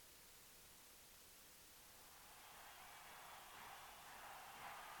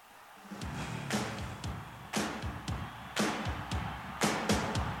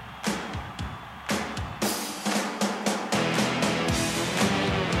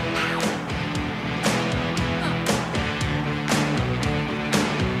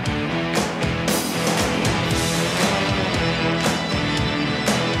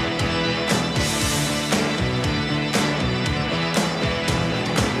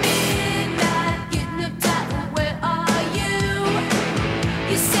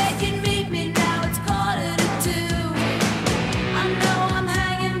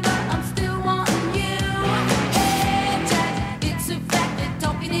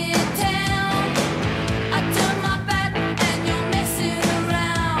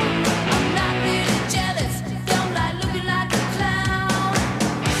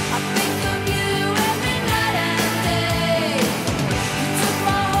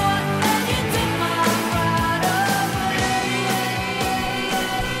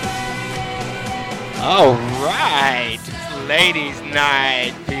All right, ladies'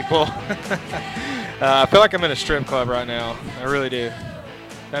 night, people. I feel like I'm in a strip club right now. I really do.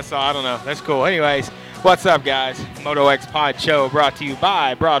 That's all. I don't know. That's cool. Anyways, what's up, guys? Moto X Pod Show brought to you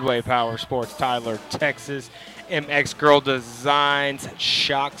by Broadway Power Sports, Tyler, Texas, MX Girl Designs,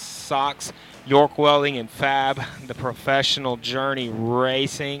 Shock Socks, York Welding, and Fab, the Professional Journey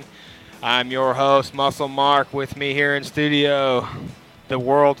Racing. I'm your host, Muscle Mark. With me here in studio, the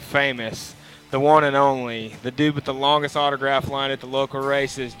world famous, the one and only, the dude with the longest autograph line at the local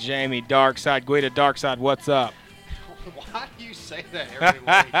races, Jamie Darkside. Guida Darkside, what's up? Why do you say that every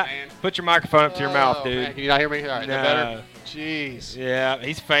week, man? Put your microphone up to your mouth, dude. Man, can you not hear me? All right, No. is that better? Jeez. Yeah,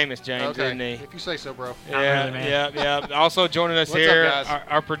 he's famous, James, Okay, isn't he? if you say so, bro. Yeah, really, man. yeah. Also joining us What's up, here, guys?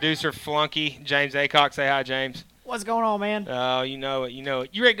 our producer, Flunky, James Acock. Say hi, James. What's going on, man? Oh, you know it. You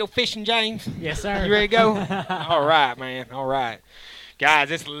ready to go fishing, James? Yes, sir. You ready to go? All right, man. All right.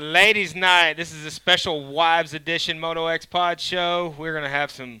 Guys, it's ladies' night. This is a special wives edition Moto X Pod show. We're going to have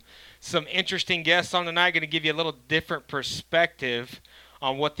some interesting guests on tonight. Going to give you a little different perspective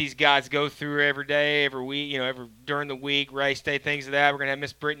on what these guys go through every day, every week, during the week, race day, things like that. We're going to have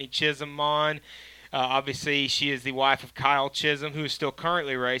Miss Brittany Chisholm on. Obviously, she is the wife of Kyle Chisholm, who is still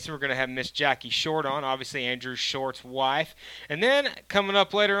currently racing. We're going to have Miss Jackie Short on, obviously Andrew Short's wife. And then, coming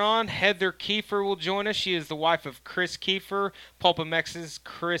up later on, Heather Kiefer will join us. She is the wife of Chris Kiefer, PulpMX's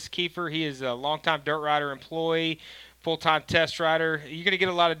Chris Kiefer. He is a longtime dirt rider employee, full-time test rider. You're going to get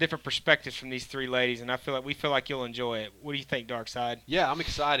a lot of different perspectives from these three ladies, and we feel like you'll enjoy it. What do you think, Darkside? Yeah, I'm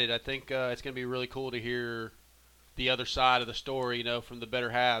excited. I think it's going to be really cool to hear the other side of the story, from the better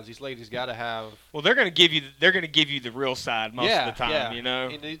halves. These ladies got to have. Well, they're going to give you the real side most of the time,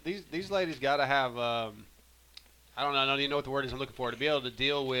 And these ladies got to have. I don't even know what the word is I'm looking for, to be able to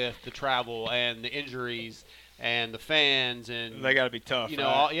deal with the travel and the injuries and the fans, and They got to be tough.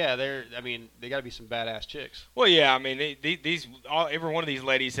 Right? They got to be some badass chicks. Well, yeah, I mean, every one of these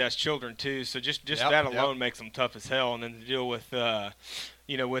ladies has children too, so just that alone makes them tough as hell, and then to deal with,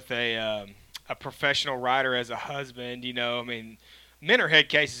 with a professional rider as a husband, men are head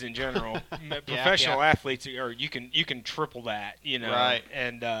cases in general. Professional athletes you can triple that, Right.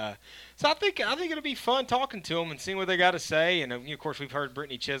 And so I think it'll be fun talking to them and seeing what they got to say. And of course, we've heard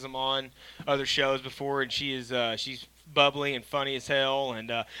Brittany Chisholm on other shows before, and she's bubbly and funny as hell. And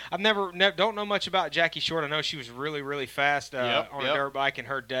I've don't know much about Jackie Short. I know she was really, really fast on a dirt bike in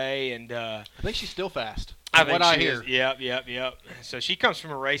her day, and I think she's still fast. I think I she hear. is. Yep. So she comes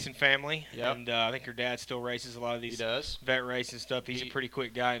from a racing family, Yep. and I think her dad still races a lot of He these does. vet racing stuff. He's a pretty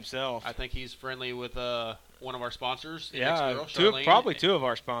quick guy himself. I think he's friendly with one of our sponsors. Yeah, Next girl, Charlene. probably two of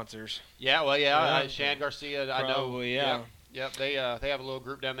our sponsors. Yeah, well, Yeah. Shan Garcia, I know. Probably, yeah. Yep. They have a little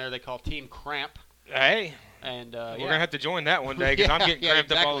group down there they call Team Cramp, Hey, and we're gonna have to join that one day because I'm getting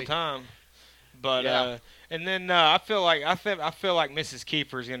cramped up all the time. But and then I feel like Mrs.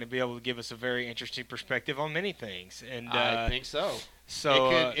 Kiefer is going to be able to give us a very interesting perspective on many things. And I think so.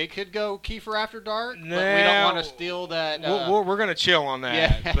 So it could go Kiefer After Dark, but we now, don't want to steal that. we're going to chill on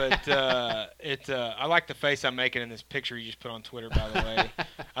that. Yeah. But I like the face I'm making in this picture you just put on Twitter, by the way.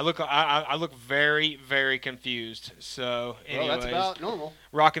 I look very, very confused. So anyways, well, that's about normal.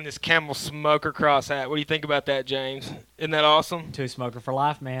 Rocking this Camel Smoker Cross hat. What do you think about that, James? Isn't that awesome? Two smoker for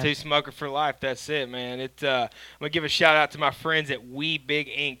life, man. Two Smoker for life. That's it, man. I'm gonna give a shout out to my friends at We Big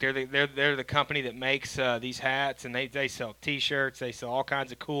Ink. They're the company that makes these hats, and they sell T-shirts. They sell all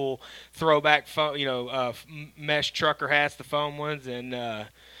kinds of cool throwback mesh trucker hats, the foam ones, and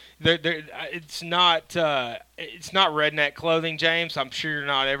it's not redneck clothing, James. I'm sure you're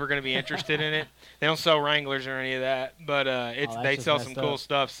not ever going to be interested in it. They don't sell Wranglers or any of that, but they sell some cool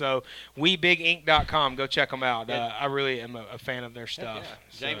stuff. So WeBigInk.com, go check them out. I really am a fan of their stuff.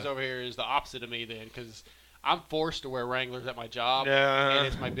 Yeah. James over here is the opposite of me then, because I'm forced to wear Wranglers at my job, Yeah. and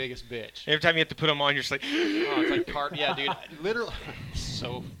it's my biggest bitch. Every time you have to put them on, you're just like, Oh, it's like yeah, dude. Literally,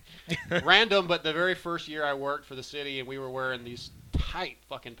 so random. But the very first year I worked for the city, and we were wearing these tight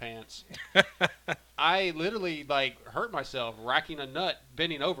fucking pants, I literally hurt myself racking a nut,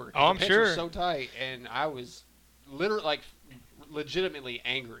 bending over. Oh, I'm the pants sure. were so tight, and I was literally legitimately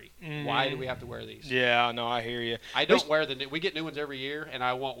angry. Mhm. Why do we have to wear these? Yeah, no, I hear you. I don't wear we get new ones every year, and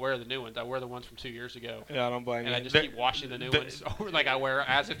I won't wear the new ones. I wear the ones from 2 years ago. Yeah, I don't blame you. And I just keep washing the new ones over, I wear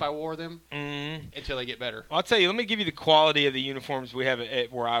as if I wore them until they get better. Well, I'll tell you, let me give you the quality of the uniforms we have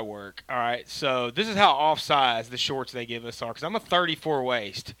at where I work. All right, so this is how off-size the shorts they give us are, because I'm a 34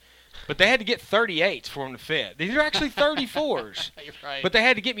 waist. But they had to get 38s for them to fit. These are actually 34s. You're right. But they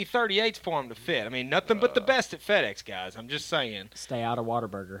had to get me 38s for them to fit. I mean, nothing but the best at FedEx, guys. I'm just saying. Stay out of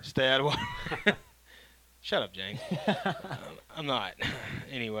Whataburger. Stay out of Shut up, James. I'm not.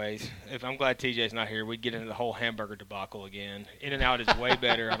 Anyways, if I'm glad TJ's not here, we'd get into the whole hamburger debacle again. In-N-Out is way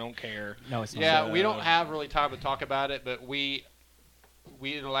better. I don't care. No, it's not. Yeah, we don't have really time to talk about it, but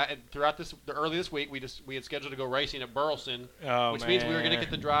throughout early this week, we had scheduled to go racing at Burleson, which means we were going to get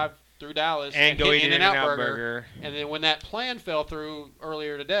the drive through Dallas and go eat In-N-Out In-N-Out burger. And then when that plan fell through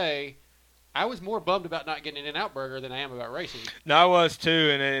earlier today, I was more bummed about not getting an In-N-Out burger than I am about racing. No, I was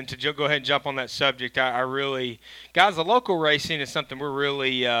too. And to go ahead and jump on that subject, I really, guys, the local racing is something we're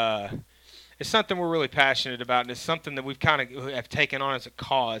really, passionate about, and it's something that we've kind of have taken on as a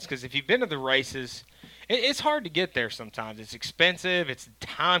cause. Because if you've been to the races, it's hard to get there sometimes. It's expensive. It's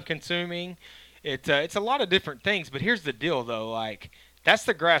time consuming. It's a lot of different things. But here's the deal, though, like. That's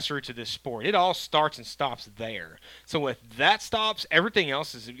the grassroots of this sport. It all starts and stops there. So if that stops, everything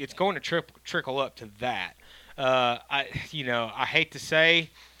else it's going to trickle up to that. I hate to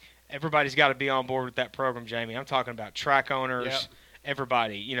say, everybody's got to be on board with that program, Jamie. I'm talking about track owners,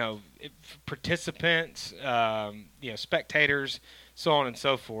 everybody, participants, spectators, so on and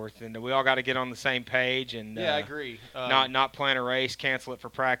so forth, and we all got to get on the same page. And I agree. Not plan a race, cancel it for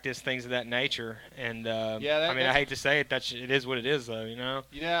practice, things of that nature. And I hate to say it, it is what it is, though.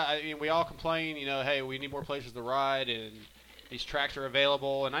 Yeah, I mean, we all complain. Hey, we need more places to ride, and these tracks are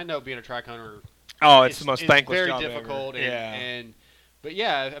available. And I know being a track owner, it's the most thankless job very difficult. Ever. But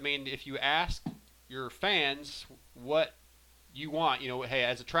I mean, if you ask your fans what you want, hey,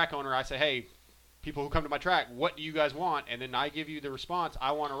 as a track owner, I say, hey, people who come to my track, what do you guys want? And then I give you the response,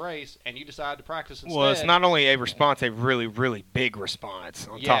 I want to race, and you decide to practice instead. Well, it's not only a response, a really, really big response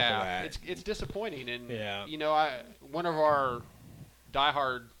on top of that. It's disappointing. And, yeah. One of our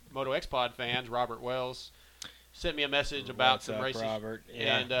diehard Moto X Pod fans, Robert Wells, sent me a message about some races. Robert?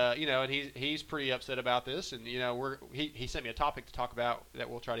 Yeah. And, and he's pretty upset about this. And, he sent me a topic to talk about that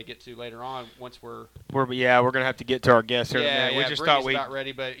we'll try to get to later on once we're going to have to get to our guests here in a minute. We just thought about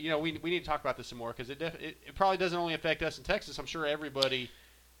ready, but we need to talk about this some more because it probably doesn't only affect us in Texas. I'm sure everybody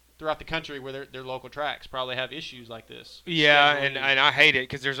throughout the country where their local tracks probably have issues like this. Yeah, and I hate it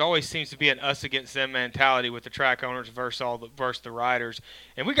because there's always seems to be an us against them mentality with the track owners versus the riders,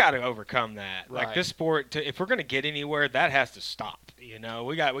 and we got to overcome that. Right. Like this sport, if we're going to get anywhere, that has to stop.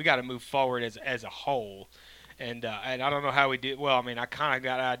 We got to move forward as a whole. And I don't know how we do. Well, I mean, I kind of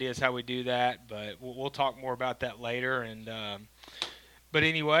got ideas how we do that, but we'll talk more about that later. And but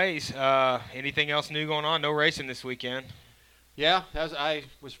anyways, anything else new going on? No racing this weekend. Yeah, I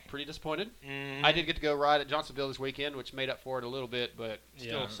was pretty disappointed. Mm-hmm. I did get to go ride at Johnsonville this weekend, which made up for it a little bit, but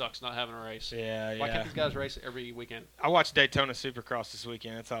still sucks not having a race. Yeah, Why can't these guys race every weekend? I watched Daytona Supercross this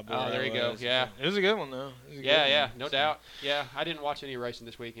weekend. That's how bored there you go. Yeah, it was a good one though. No doubt. Yeah, I didn't watch any racing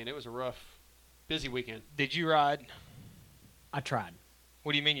this weekend. It was a rough, busy weekend. Did you ride? I tried.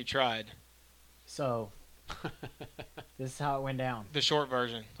 What do you mean you tried? So, this is how it went down. The short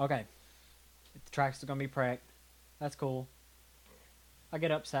version. Okay. The track's going to be prepped. That's cool. I get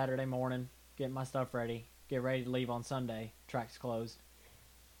up Saturday morning, get my stuff ready, get ready to leave on Sunday. Track's closed.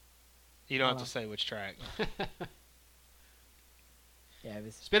 You don't have to say which track. Yeah, it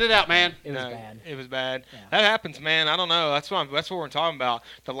was. Spit it out, man. It was bad. It was bad. Yeah. That happens, man. I don't know. That's what we're talking about.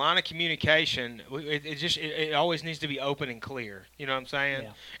 The line of communication. It always needs to be open and clear. You know what I'm saying?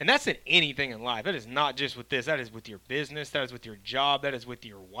 Yeah. And that's in anything in life. That is not just with this. That is with your business. That is with your job. That is with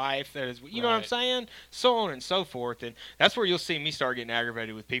your wife. That is, you know what I'm saying? So on and so forth. And that's where you'll see me start getting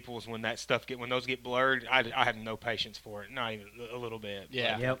aggravated with people is when that stuff when those get blurred. I have no patience for it. Not even a little bit.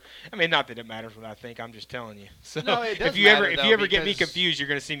 Yeah. Yep. I mean, not that it matters what I think. I'm just telling you. So No, it does if you ever get me because- confused, you're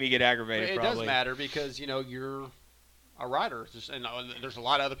going to see me get aggravated. It probably. does matter because you're a rider, and there's a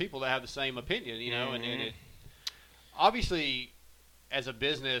lot of other people that have the same opinion. And it, obviously, as a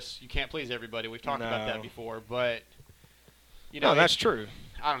business, you can't please everybody. We've talked about that before, but no, that's true.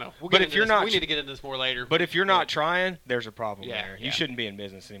 I don't know. But if you're not, we need to get into this more later. But if you're not trying, there's a problem there. Yeah. You shouldn't be in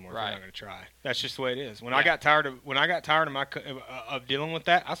business anymore if Right. you're not going to try. That's just the way it is. When I got tired of dealing with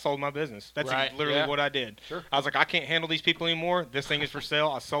that, I sold my business. That's Right. literally what I did. Sure. I was like, I can't handle these people anymore. This thing is for sale.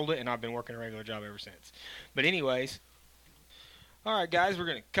 I sold it, and I've been working a regular job ever since. But anyways, all right, guys, we're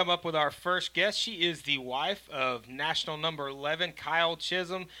going to come up with our first guest. She is the wife of national number 11, Kyle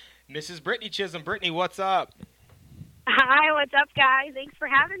Chisholm, Mrs. Brittany Chisholm. Brittany, what's up? Hi, what's up, guys? Thanks for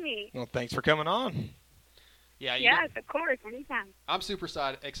having me. Well, thanks for coming on. Yeah, Yes, of course, anytime. I'm super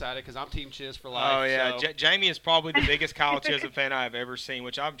excited because I'm Team Chiz for life. Oh, yeah. So. Jamie is probably the biggest Kyle Chisholm fan I've ever seen,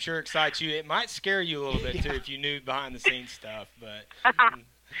 which I'm sure excites you. It might scare you a little bit, too, if you knew behind-the-scenes stuff. But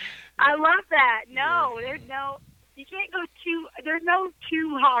I love that. No, there's no You can't go too. There's no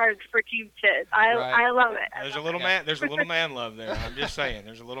too hard for Team Chiz. I love it. There's a little man. There's a little man love there. I'm just saying.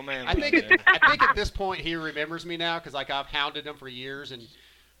 There's a little man. I think at this point he remembers me now because like I've hounded him for years and.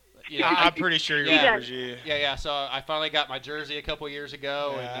 You know, I'm pretty sure he remembers you. Yeah. So I finally got my jersey a couple years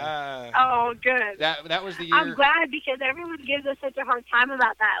ago. And, oh, good. That was the year. I'm glad because everyone gives us such a hard time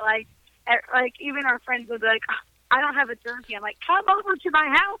about that. Like even our friends would be like, oh, I don't have a jersey. I'm like, come over to my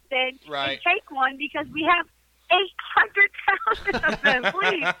house then and take one because we have 800,000 of them.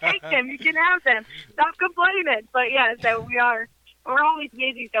 Please take them. You can have them. Stop complaining. But yeah, so we're always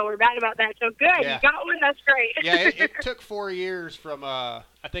busy, so we're bad about that. So good, you got one. That's great. Yeah, it took 4 years from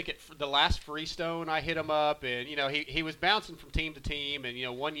I think the last Freestone I hit him up, and you know he was bouncing from team to team, and you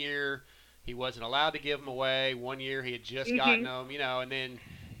know 1 year he wasn't allowed to give them away. 1 year he had just gotten them, you know, and then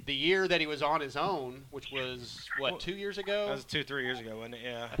the year that he was on his own, which was 2 years ago. That was 2-3 years ago, wasn't it?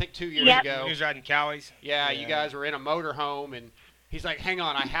 Yeah. I think 2 years ago. He was riding Cowies. Yeah, you guys were in a motorhome, and he's like, "Hang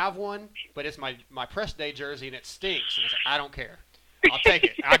on, I have one, but it's my press day jersey, and it stinks." And I said, "I don't care. I'll take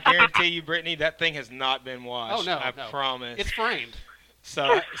it." I guarantee you, Brittany, that thing has not been washed. Oh no, I promise. It's framed.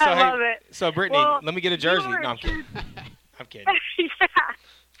 So I love it. So Brittany, let me get a jersey. No, I'm kidding. I'm kidding. Yeah.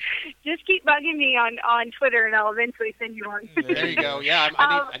 Just keep bugging me on Twitter, and I'll eventually send you one. There you go. Yeah,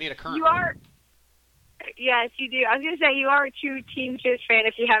 I need a current. You are. Yes, you do. I was gonna say you are a true Team Chiz fan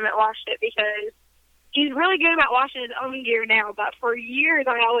if you haven't washed it because he's really good about washing his own gear now. But for years,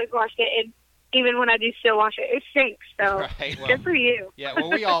 I always washed it, and even when I do still wash it, it stinks. So good for you. Yeah,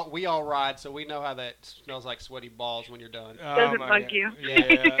 well, we all ride, so we know how that smells like sweaty balls when you're done. Doesn't bug you. Yeah,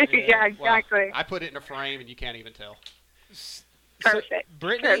 exactly. Well, I put it in a frame, and you can't even tell. Perfect. So,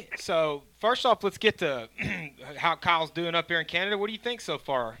 Brittany, so first off, let's get to how Kyle's doing up here in Canada. What do you think so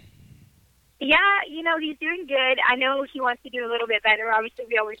far? Yeah, you know, he's doing good. I know he wants to do a little bit better. Obviously,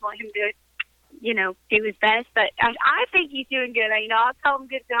 we always want him to, you know, do his best. But I think he's doing good. You know, I'll tell him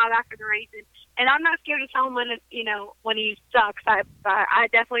good job after the race. And I'm not scared to tell him when he sucks. I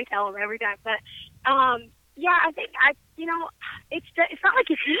definitely tell him every time. But, yeah, I think, it's not like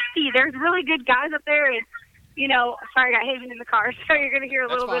it's easy. There's really good guys up there. And, you know, sorry, I got Haven in the car, so you're going to hear a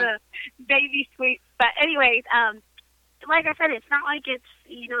little bit of baby squeaks. But anyways, like I said, it's not like it's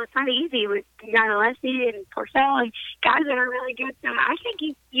not easy with Alessi and Porcel and guys that are really good. So I think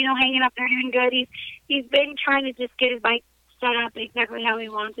he's, hanging up there doing good. He's been trying to just get his bike set up exactly how he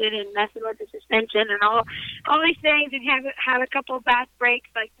wants it and messing with the suspension and all these things and have a couple of bad breaks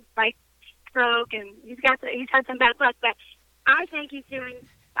like his bike stroke and he's had some bad luck. But I think he's doing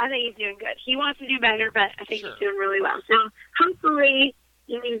good. He wants to do better, but I think he's doing really well. So hopefully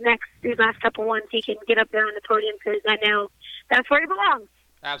in these last couple ones he can get up there on the podium because I know that's where he belongs.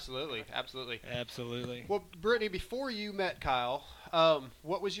 Absolutely. Well, Brittany, before you met Kyle,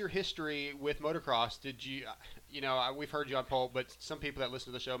 what was your history with motocross? Did you, we've heard you on pole, but some people that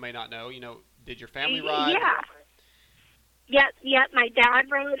listen to the show may not know. Did your family ride? Yeah. Yep. My dad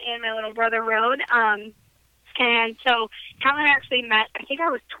rode and my little brother rode. And so Kyle and I actually met, I think I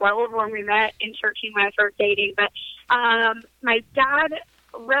was 12 when we met in 13 when I started dating. But my dad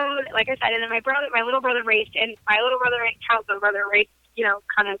rode, like I said, and then my little brother raced, and my little brother and Kyle's little brother raced,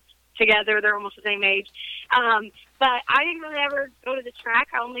 kind of together. They're almost the same age. But I didn't really ever go to the track.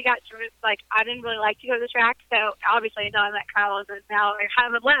 I only got to, I didn't really like to go to the track. So obviously until I met Kyle, and now I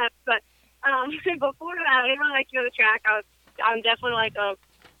haven't left. But before that, I didn't really like to go to the track. I'm definitely like a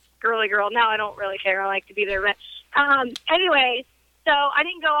girly girl. Now I don't really care. I like to be there. But anyways, so I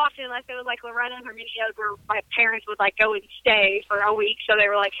didn't go often unless it was like Loretta or Minneapolis where my parents would go and stay for a week. So they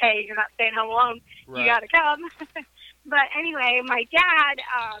were like, hey, you're not staying home alone. Right. You got to come. But anyway, my dad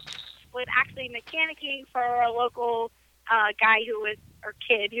was actually mechanicking for a local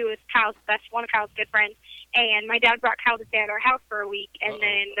kid who was one of Kyle's good friends. And my dad brought Kyle to stay at our house for a week, and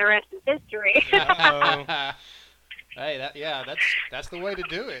then the rest is history. Hey, that's the way to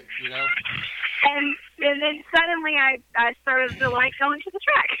do it, And then suddenly I started to like going to the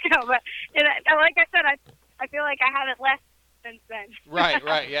track. But like I said, I feel like I haven't left since then.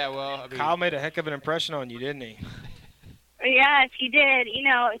 Right. Yeah. Well, Kyle made a heck of an impression on you, didn't he? Yes, he did.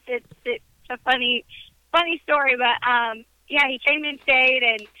 It's a funny story, but he came and stayed,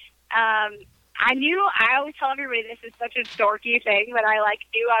 and I always tell everybody this is such a dorky thing, but I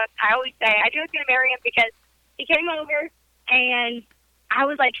always say I knew I was going to marry him because he came over, and I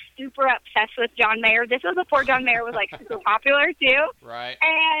was super obsessed with John Mayer. This was before John Mayer was super popular too. Right.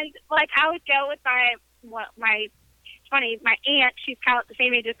 And I would go with my aunt. She's the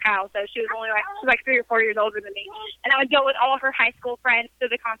same age as Kyle, so she was only 3 or 4 years older than me. And I would go with all of her high school friends to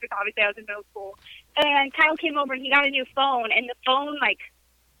the concerts. Obviously, I was in middle school. And Kyle came over and he got a new phone, and the phone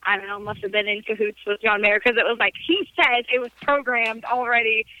I don't know, must have been in cahoots with John Mayer because it was like he said it was programmed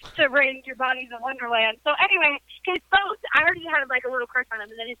already to bring your bodies in Wonderland. So anyway, his phone, I already had like a little crush on him,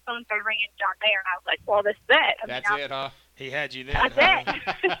 and then his phone started ringing John Mayer, and I was like, well, this is it. That's it, huh? He had you then. That's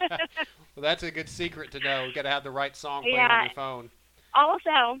it. Well, that's a good secret to know. You got to have the right song playing on your phone.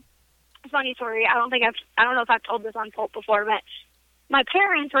 Also, funny story. I don't know if I've told this on Pulp before, but my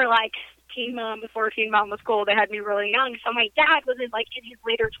parents were like teen mom before teen mom was cool. They had me really young. So my dad was in his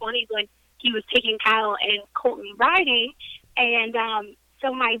later 20s when he was taking Kyle and Colton riding. And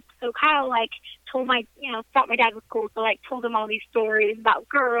so Kyle told thought my dad was cool. So told him all these stories about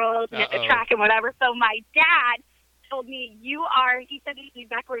girls and at the track and whatever. So my dad told me, he said these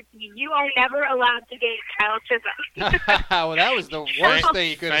exact words to me, you are never allowed to date Kyle Chisholm. Well, that was the worst thing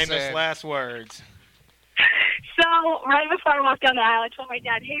you could have said. Famous last words. So right before I walked down the aisle, I told my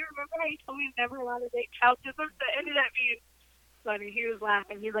dad, hey, remember how you told me I'm never allowed to date Kyle Chisholm? So it ended up being funny. He was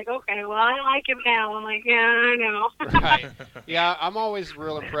laughing. He's like, okay, well, I like him now. I'm like, yeah, I know. Right. Yeah, I'm always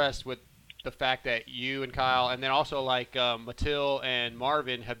real impressed with the fact that you and Kyle, and then also Matil and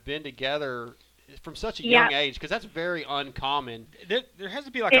Marvin have been together from such a young age, because that's very uncommon. There has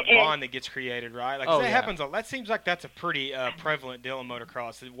to be a bond that gets created, right? Happens. That seems like that's a pretty prevalent deal in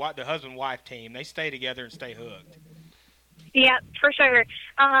motocross. The husband-wife team, they stay together and stay hooked. Yeah, for sure.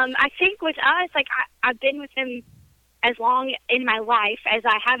 I think with us, I've been with him as long in my life as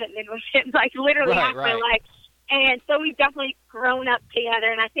I haven't been with him, literally half my life. And so we've definitely grown up together.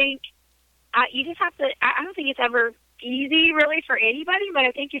 And I think you just have to. I don't think it's ever easy really for anybody, but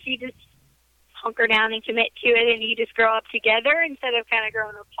I think if you just hunker down and commit to it and you just grow up together instead of kind of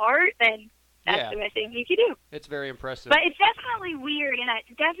growing apart, then that's the best thing you can do. It's very impressive. But it's definitely weird, and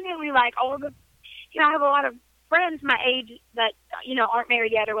it's definitely all the, I have a lot of friends my age that, aren't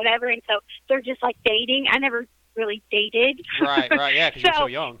married yet or whatever, and so they're just dating. I never really dated. Right, yeah, because you're so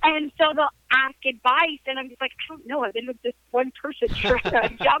young. And so they'll ask advice, and I'm just like, I don't know, I've been with this one person.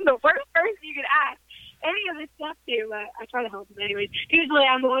 I'm the worst person you could ask any of this stuff to. I try to help them anyways. Usually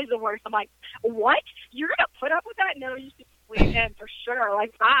I'm always the worst. I'm like, what? You're going to put up with that? No, you should leave him for sure.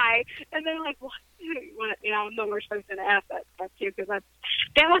 Bye. And they're like, what? I'm the worst person to ask that stuff to because I've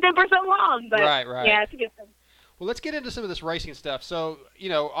been with him for so long. But right. Yeah, it's a good thing. Well, let's get into some of this racing stuff. So,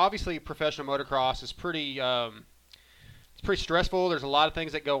 obviously professional motocross is pretty it's pretty stressful. There's a lot of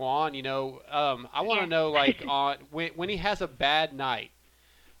things that go on, I want to know, on when he has a bad night.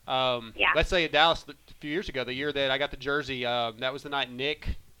 Let's say at Dallas a few years ago, the year that I got the jersey, that was the night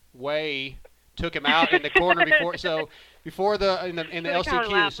Nick Way took him out in the corner before the in the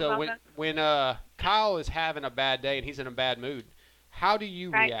LCQ. So when Kyle is having a bad day and he's in a bad mood, how do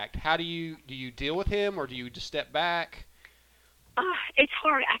you react? How do you deal with him, or do you just step back? It's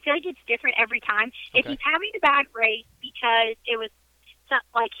hard. I feel like it's different every time. Okay. If he's having a bad race because it was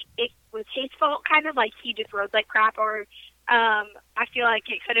his fault, kind of he just rode like crap, or I feel like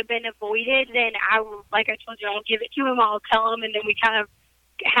it could have been avoided, then I will, like I told you, I'll give it to him. I'll tell him, and then we kind of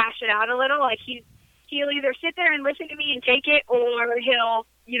hash it out a little. He'll either sit there and listen to me and take it, or he'll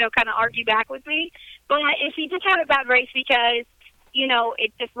kind of argue back with me. But if he just had a bad race because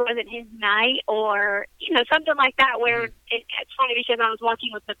it just wasn't his night, or, something like that, where it's funny because I was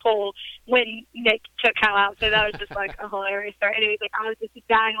walking with Nicole when Nick took Kyle out, so that was just a hilarious story. And I was just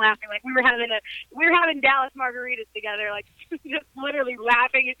dying laughing, we were having Dallas margaritas together, just literally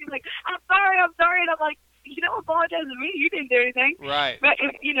laughing, and she's like, I'm sorry, and I'm like, you don't apologize to me, you didn't do anything. Right. But,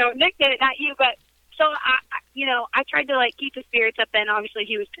 Nick did it, not you, but, so I tried to keep the spirits up then. Obviously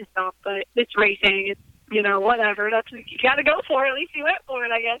he was pissed off, but it's racing, it's, whatever. That's, you got to go for it. At least you went for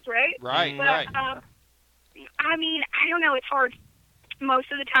it, I guess, right? Right, but, right. I don't know. It's hard. Most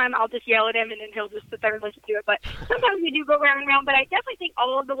of the time, I'll just yell at him, and then he'll just sit there and listen to it. But sometimes we do go round and round. But I definitely think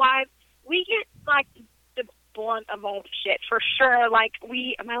all of the wives, we get, the blunt of all the shit, for sure. Am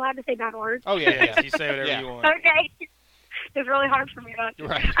I allowed to say bad words? Oh, yeah. You say whatever you want. Okay. It's really hard for me not to.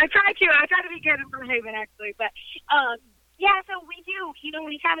 Right. I try to be good in Brookhaven, actually. But, yeah, so we do.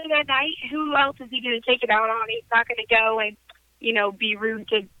 When he's having a bad night, who else is he going to take it out on? He's not going to go and, be rude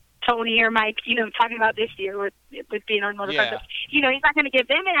to Tony or Mike, talking about this year with being on motocross. Yeah. He's not going to give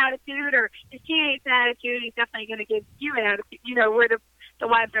them an attitude or his teammates an attitude. He's definitely going to give you an attitude. We're the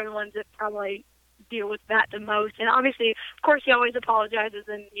wives are the ones that probably deal with that the most. And obviously, of course, he always apologizes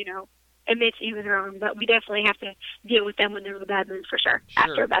and, admits he was wrong. But we definitely have to deal with them when they're in a bad mood for sure.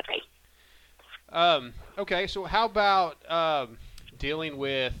 After a bad race. Okay, so how about dealing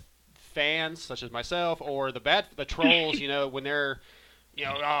with fans such as myself or the trolls, when they're,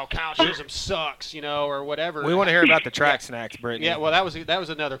 oh, Kyle Chisholm sucks, or whatever. We want to hear about the track snacks, Brittany. Yeah, well, that was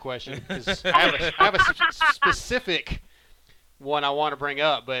another question. 'Cause I have a specific one I want to bring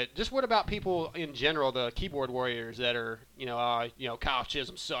up, but just what about people in general, the keyboard warriors that are, Kyle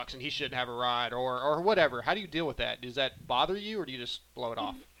Chisholm sucks and he shouldn't have a ride or whatever. How do you deal with that? Does that bother you or do you just blow it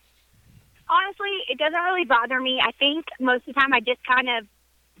off? Honestly, it doesn't really bother me. I think most of the time I just kind of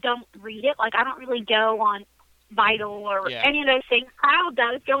don't read it. Like, I don't really go on Vital or any of those things. Kyle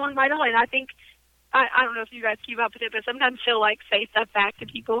does go on Vital, and I think, I don't know if you guys keep up with it, but sometimes he'll, like, say stuff back to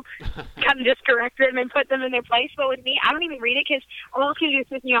people, kind of just correct them and put them in their place. But with me, I don't even read it because all else can do is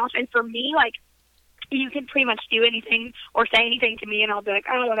piss me off. And for me, like, you can pretty much do anything or say anything to me, and I'll be like,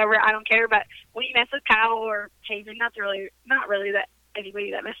 oh, whatever, I don't care. But when you mess with Kyle or Haven, not really that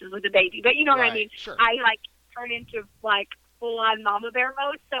anybody that messes with the baby, but you know what I mean? Sure. I, like, turn into, like, full-on mama bear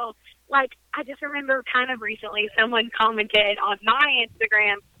mode. So, like, I just remember kind of recently someone commented on my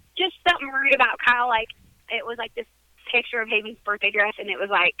Instagram just something rude about Kyle. Like, it was, like, this picture of Haven's birthday dress, and it was,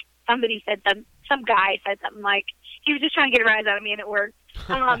 like, somebody said some guy said something like, he was just trying to get a rise out of me, and it worked.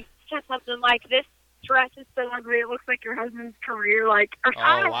 Said something like, this dress is so ugly, it looks like your husband's career, like, or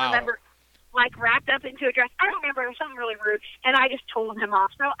I don't remember, like, wrapped up into a dress. I don't remember. It was something really rude, and I just told him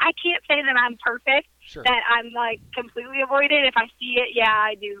off. So I can't say that I'm perfect, that I'm, like, completely avoided. If I see it,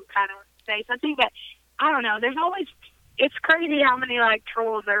 I do kind of say something, but I don't know. There's always, it's crazy how many, like,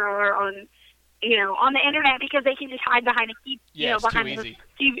 trolls there are on, on the internet because they can just hide behind a behind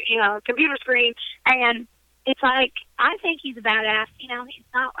a computer screen, and it's like, I think he's a badass. He's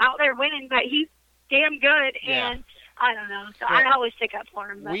not out there winning, but he's damn good, and I don't know. So I always stick up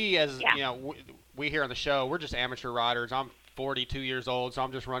for him. But, we here on the show, we're just amateur riders. I'm 42 years old, so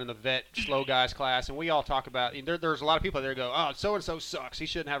I'm just running the vet slow guys class, and we all talk about there's a lot of people there go, oh, so-and-so sucks, he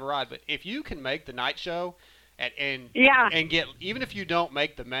shouldn't have a ride. But if you can make the night show and get, even if you don't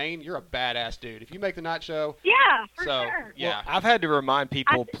make the main, you're a badass dude. If you make the night show. Yeah, for sure. Yeah. Well, I've had to remind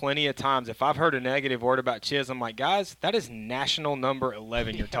people plenty of times, if I've heard a negative word about Chiz, I'm like, guys, that is national number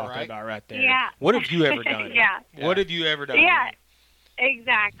 11 you're talking about right there. Yeah. What have you ever done? What have you ever done? Yeah.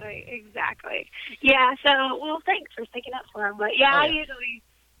 Exactly. Yeah, so, well, thanks for sticking up for him. But, I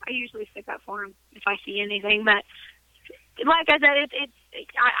usually stick up for him if I see anything. But, like I said,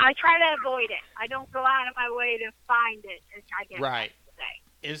 I try to avoid it. I don't go out of my way to find it, I guess. Right.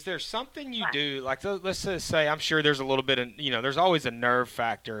 Is there something you do, like, let's just say, I'm sure there's a little bit of, there's always a nerve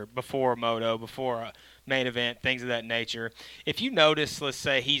factor before a moto, before a main event, things of that nature. If you notice, let's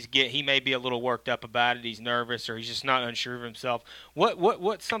say he may be a little worked up about it, he's nervous, or he's just not unsure of himself,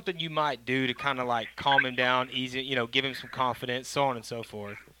 what's something you might do to kind of, like, calm him down, ease it, give him some confidence, so on and so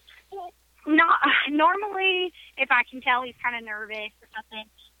forth? Normally, if I can tell he's kind of nervous or something,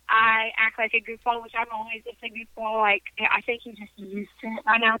 I act like a goofball, which I'm always just a goofball. Like, I think he's just used to it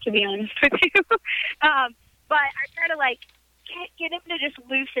by now, to be honest with you. But I try to, like, get him to just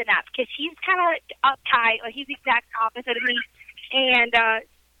loosen up because he's kind of uptight. Like, he's the exact opposite of me. And I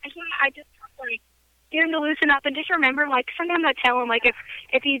just, like, get him to loosen up and just remember, like, sometimes I tell him, like,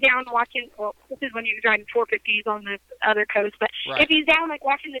 if he's down watching, well, this is when you're driving 450s on the other coast, but if he's down, like,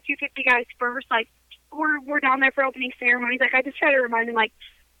 watching the 250 guys first, like, we're down there for opening ceremonies, like, I just try to remind him, like,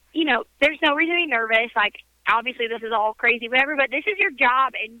 there's no reason to be nervous. Like, obviously this is all crazy, whatever, but this is your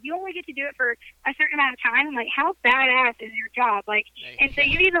job, and you only get to do it for a certain amount of time. I'm like, how badass is your job? Like, and so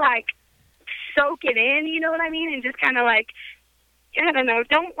you need to, like, soak it in, you know what I mean? And just kind of, like, I don't know,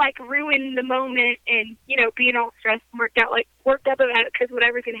 don't, like, ruin the moment and, being all stressed and worked up about it because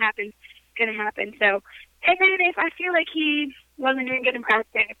whatever's going to happen is going to happen. So, and then if I feel like he wasn't doing good in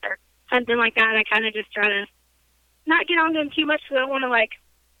practice or something like that, I kind of just try to not get on to him too much so I don't want to, like,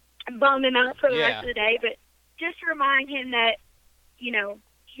 bum him out for the rest of the day, but just remind him that, he's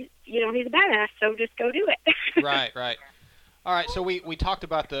a badass, so just go do it. Right. All right, so we talked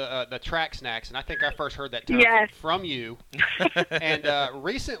about the track snacks, and I think I first heard that term from you. And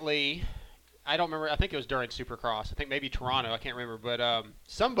recently, I don't remember, I think it was during Supercross, I think maybe Toronto, I can't remember, but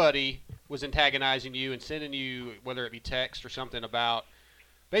somebody was antagonizing you and sending you, whether it be text or something, about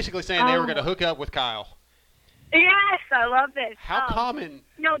basically saying they were going to hook up with Kyle. Yes, I love this. How common?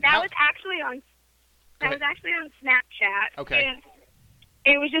 No, that was actually on Snapchat. Okay. And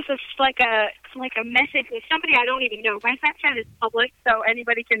it was just like a message with somebody I don't even know. My Snapchat is public, so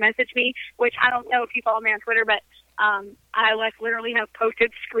anybody can message me, which I don't know if you follow me on Twitter, but I, like, literally have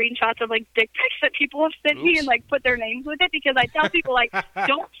posted screenshots of, like, dick pics that people have sent me and, like, put their names with it because I tell people, like,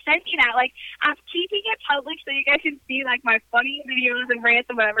 don't send me that. Like, I'm keeping it public so you guys can see, like, my funny videos and rants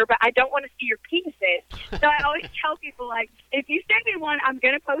and whatever, but I don't want to see your penises. So I always tell people, like, if you send me one, I'm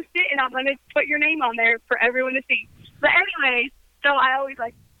going to post it and I'm going to put your name on there for everyone to see. But anyways, so I always,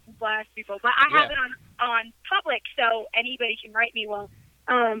 like, blast people. But I have it on public so anybody can write me. Well,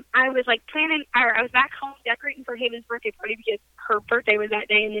 I was like planning, or I was back home decorating for Haven's birthday party because her birthday was that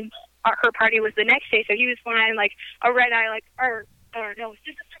day, and then her party was the next day. So he was flying like a red eye, like, or no, it was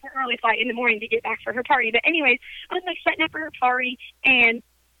just a super early flight in the morning to get back for her party. But anyways, I was like setting up for her party, and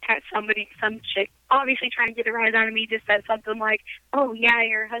had some chick, obviously trying to get a rise out of me, just said something like, "Oh yeah,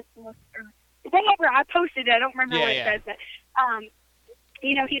 your husband looks," or whatever. I posted it. I don't remember what it says, but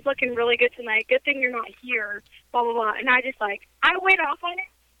you know, he's looking really good tonight. Good thing you're not here. Blah blah blah. And I just like, I went off on it,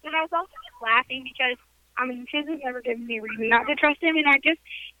 but I was also just laughing because I mean, his has never given me a reason not to trust him, and it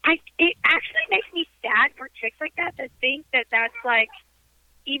actually makes me sad for chicks like that think that that's like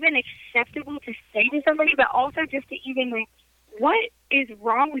even acceptable to say to somebody, but also just to even like, what is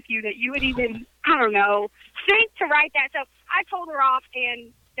wrong with you that you would even, I don't know, think to write that. So I told her off,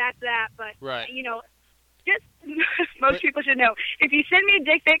 and that's that. But, you know, just most people should know, if you send me a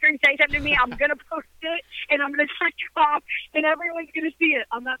dick pic or say something to me, I'm going to post it, and I'm going to check you off, and everyone's going to see it.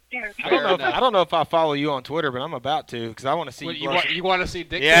 I'm not scared. I don't know if I follow you on Twitter, but I'm about to because I want to see you blow. You want to see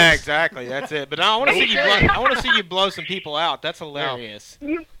dick pics? Yeah, exactly. That's it. But I want to see you. I want to see you blow some people out. That's hilarious.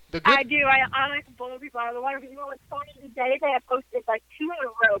 I do. I like to blow people out of the water. You know what's funny? Today I posted like 2 in a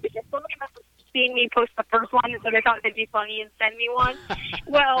row because somebody must have seen me post the first one, and so they thought it'd be funny and send me one.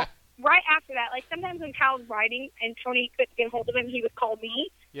 Well, right after that, like sometimes when Kyle's writing and Tony couldn't get a hold of him, he would call me.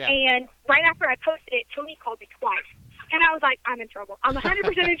 Yeah. And right after I posted it, Tony called me twice. And I was like, I'm in trouble. I'm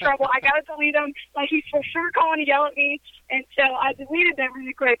 100% in trouble. I got to delete him. Like, he's for sure calling to yell at me. And so I deleted that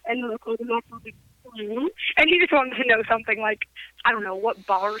really quick. And then I called him back and I was like, and he just wanted to know something like, I don't know, what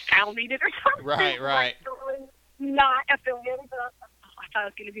bars Kyle needed or something. Right. Like, totally not affiliated, but I thought I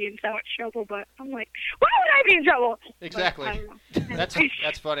was going to be in so much trouble. But I'm like, why would I be in trouble? Exactly. That's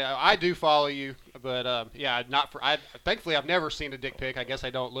funny. I do follow you, but yeah, not for. Thankfully, I've never seen a dick pic. I guess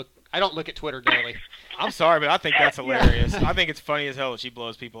I don't look at Twitter daily. I'm sorry, but I think that's hilarious. I think it's funny as hell that she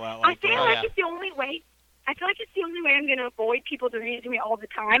blows people out like that. I feel like it's the only way. I feel like it's the only way I'm going to avoid people doing it to me all the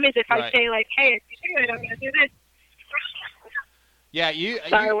time is if I say, like, hey, if you do it, I'm going to do this. Yeah,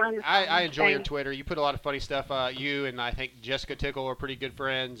 I enjoy your Twitter. You put a lot of funny stuff. You and I think Jessica Tickle are pretty good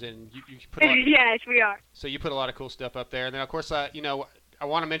friends, and you put a lot, yes, we are. So you put a lot of cool stuff up there. And then, of course, you know, I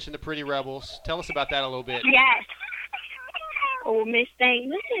want to mention the Pretty Rebels. Tell us about that a little bit. Yes. Oh, Miss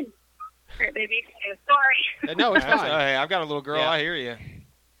Thing, listen. All right, baby. Sorry. No, it's fine. Hey, I've got a little girl. Yeah. I hear you.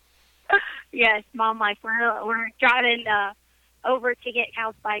 Yes, Mom, like we're driving over to get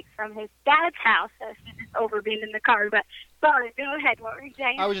Kyle's bike from his dad's house, so he's just over being in the car. But sorry, go ahead. What were you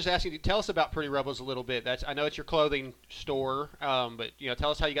saying? I was just asking you, tell us about Pretty Rebels a little bit. I know it's your clothing store, but you know,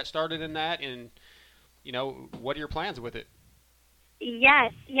 tell us how you got started in that, and you know, what are your plans with it?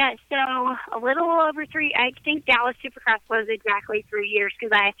 Yes. So a little over 3. I think Dallas Supercross was exactly 3 years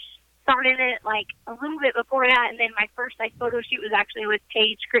because I started it like a little bit before that, and then my first photo shoot was actually with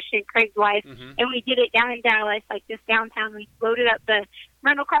Paige Christian, Craig's wife, and we did it down in Dallas, like just downtown. We loaded up the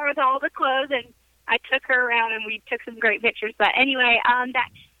rental car with all the clothes, and I took her around, and we took some great pictures. But anyway, you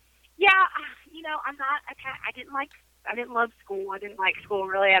know, I didn't love school. I didn't like school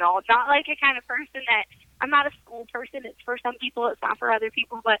really at all. Not like a kind of person that I'm not a school person. It's for some people, it's not for other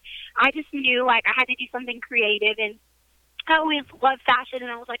people. But I just knew like I had to do something creative, and I always loved fashion, and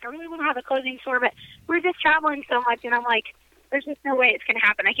I was like, I really want to have a clothing store, but we're just traveling so much, and I'm like, there's just no way it's going to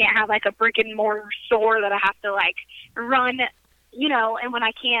happen. I can't have like a brick and mortar store that I have to like run, you know, and when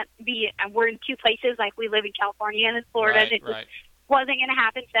I can't be, we're in 2 places, like we live in California and in Florida, and it just wasn't going to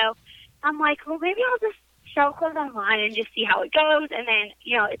happen. So I'm like, well, maybe I'll just sell clothes online and just see how it goes. And then,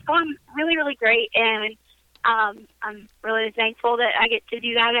 you know, it's gone really, really great, and I'm really thankful that I get to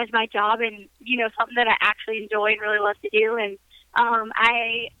do that as my job, and you know, something that I actually enjoy and really love to do. And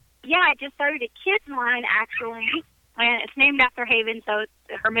I just started a kids line actually, and it's named after Haven, so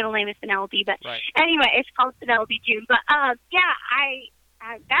her middle name is Penelope. But anyway, it's called Penelope June. But that's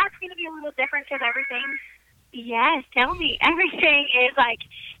gonna be a little different because everything. Yes, tell me. Everything is like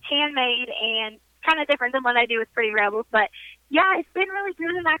handmade and kind of different than what I do with Pretty Rebels, but yeah, it's been really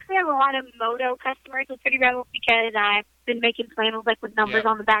good. And actually, I have a lot of moto customers with Pretty Rebels because I've been making flannels like with numbers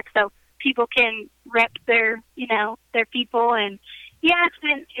on the back, so people can rep their, you know, their people. And yeah, it's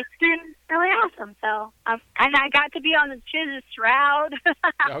been really awesome. So and I got to be on the Chiz's Shroud.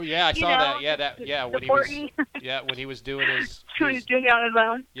 Oh yeah, I saw that. Yeah, when he was doing his when he was doing it on his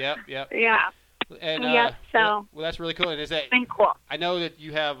own. Yep. Yeah. And well, that's really cool. And is that been cool? I know that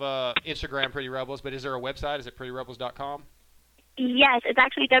you have Instagram Pretty Rebels, but is there a website? Is it prettyrebels.com? Yes, it's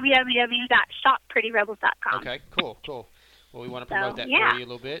actually www.shopprettyrebels.com. Okay, cool. Well, we want to promote that for you a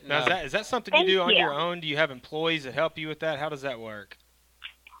little bit. Now, is that something you do on your own? Do you have employees that help you with that? How does that work?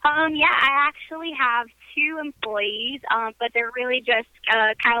 Yeah, I actually have 2 employees, but they're really just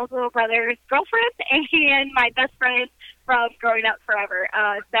Kyle's little brother's girlfriend and my best friend from growing up forever.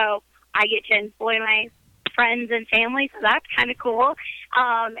 So I get to employ my friends and family, so that's kind of cool.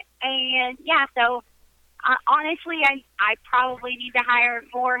 And yeah, so honestly, I probably need to hire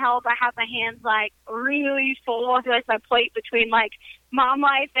more help. I have my hands like really full. I feel like my plate between like mom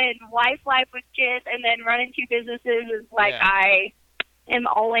life and wife life with kids, and then running 2 businesses is like I am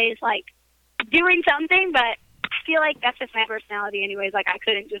always like doing something. But I feel like that's just my personality, anyways. Like I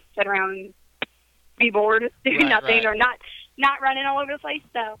couldn't just sit around and be bored doing nothing or not running all over the place.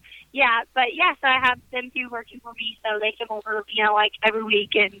 So yeah, but yeah, so I have them 2 working for me, so they come over, like every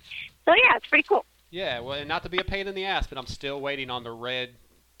week, and so yeah, it's pretty cool. Yeah, well, and not to be a pain in the ass, but I'm still waiting on the red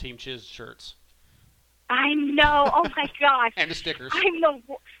Team Chiz shirts. I know. Oh my gosh. And the stickers. I know.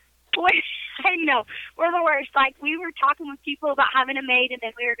 I know. We're the worst. Like, we were talking with people about having them made, and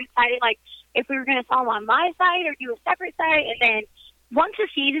then we were deciding, like, if we were going to sell them on my site or do a separate site. And then once the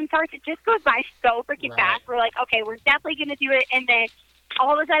season starts, it just goes by so freaking fast. We're like, okay, we're definitely going to do it. And then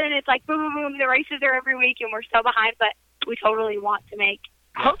all of a sudden, it's like, boom, boom, boom. The races are every week, and we're so behind. But we totally want to make.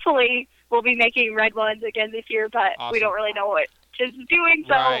 Hopefully, we'll be making red ones again this year, but we don't really know what Chiz is doing,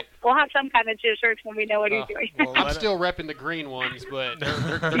 so we'll have some kind of Chiz shirts when we know what he's doing. Well, I'm still repping the green ones, but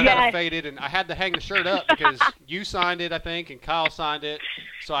they're kind of faded, and I had to hang the shirt up because you signed it, I think, and Kyle signed it,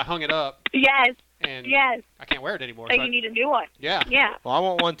 so I hung it up. Yes. And I can't wear it anymore. So you need a new one. Yeah. Yeah. Well, I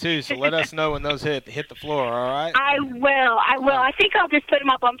want one too, so let us know when those hit the floor, all right? I will. I think I'll just put them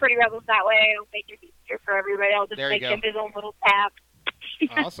up on Pretty Rebels that way. It'll make it easier for everybody. I'll just make him his own little tab.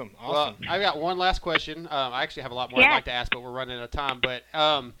 Awesome. Well, I've got one last question. I actually have a lot more I'd like to ask, but we're running out of time. But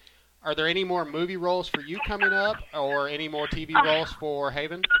are there any more movie roles for you coming up, or any more TV roles for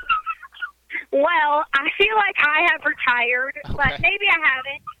Haven? Well, I feel like I have retired, but maybe I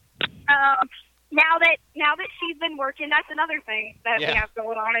haven't. Now that she's been working, that's another thing that we have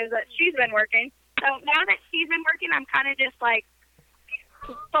going on is that she's been working. So now that she's been working, I'm kind of just like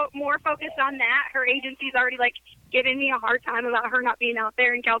more focused on that. Her agency's already like giving me a hard time about her not being out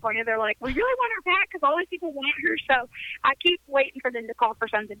there in California. They're like, we really want her back because all these people want her. So I keep waiting for them to call for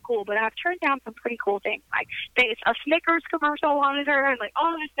something cool. But I've turned down some pretty cool things. Like there's a Snickers commercial on her and like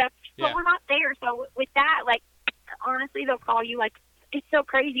all this stuff. But we're not there. So with that, like honestly, they'll call you like. It's so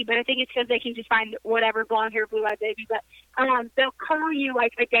crazy, but I think it's because they can just find whatever blonde hair, blue eyed baby. But they'll call you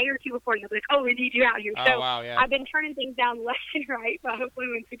like a day or 2 before, and they'll be like, "Oh, we need you out here." So I've been turning things down left and right. But hopefully,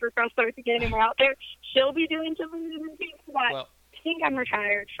 when Supercross starts again and we're out there, she'll be doing some of the things. But I think I'm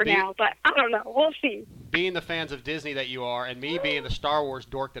retired for now. But I don't know. We'll see. Being the fans of Disney that you are, and me being the Star Wars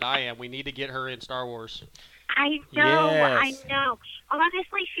dork that I am, we need to get her in Star Wars. I know. Yes. I know.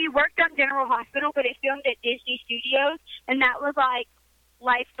 Honestly, she worked on General Hospital, but it filmed at Disney Studios, and that was like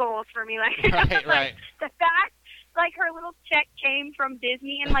life goals for me. Like, right. The fact, like, her little check came from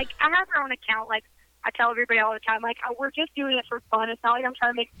Disney, and, like, I have her own account. Like, I tell everybody all the time, like, we're just doing it for fun. It's not like I'm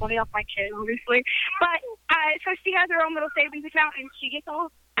trying to make money off my kid, obviously. But, so she has her own little savings account, and she gets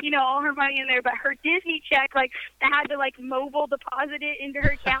all her money in there. But her Disney check, like, I had to, like, mobile deposit it into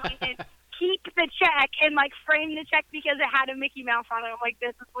her account and keep the check and, like, frame the check because it had a Mickey Mouse on it. I'm like,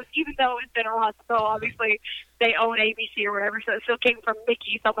 this was, even though it was General Hospital, obviously they own ABC or whatever, so it still came from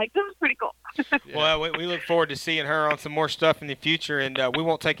Mickey. So I'm like, this is pretty cool. Well, we look forward to seeing her on some more stuff in the future, and we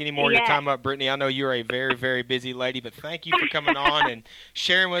won't take any more of your time up, Brittany. I know you're a very, very busy lady, but thank you for coming on and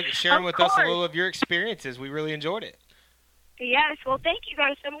sharing with us a little of your experiences. We really enjoyed it. Yes, well, thank you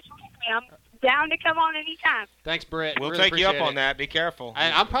guys so much for having me. I'm down to come on anytime. Thanks, Britt. We'll take you up on that. Be careful.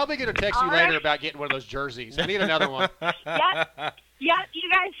 I'm probably going to text you later about getting one of those jerseys. I need another one. Yeah, you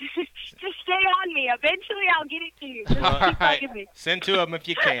guys just stay on me. Eventually, I'll get it to you. Just keep bugging me. Send 2 of them if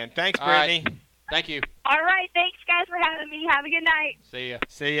you can. Thanks, Brittany. Right. Thank you. All right. Thanks, guys, for having me. Have a good night. See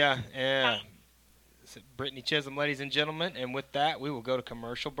ya. Yeah. Brittany Chisholm, ladies and gentlemen. And with that, we will go to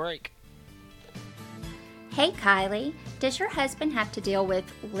commercial break. Hey Kylie, does your husband have to deal with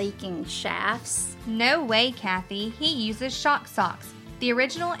leaking shafts? No way, Kathy. He uses Shock Socks, the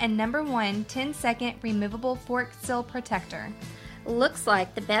original and #1 10-second removable fork seal protector. Looks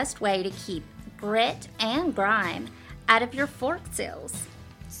like the best way to keep grit and grime out of your fork seals.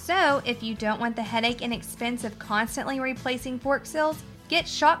 So, if you don't want the headache and expense of constantly replacing fork seals, get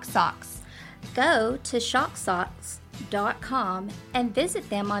Shock Socks. Go to shocksocks.com and visit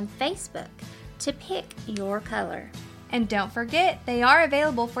them on Facebook to pick your color. And don't forget, they are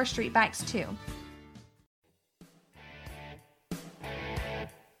available for street bikes too.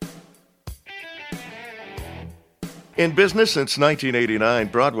 In business since 1989,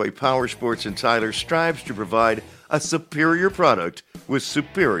 Broadway Power Sports in Tyler strives to provide a superior product with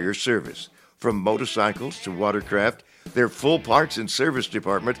superior service. From motorcycles to watercraft, their full parts and service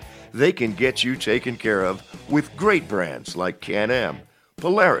department, they can get you taken care of with great brands like Can-Am,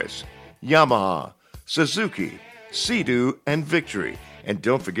 Polaris, Yamaha, Suzuki, Sea-Doo, and Victory. And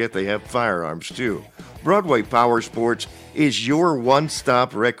don't forget they have firearms too. Broadway Power Sports is your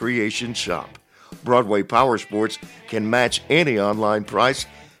one-stop recreation shop. Broadway Power Sports can match any online price.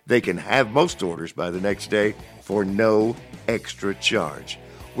 They can have most orders by the next day for no extra charge.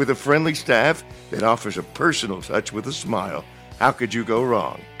 With a friendly staff that offers a personal touch with a smile, how could you go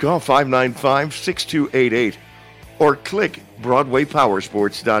wrong? Call 595-6288 or click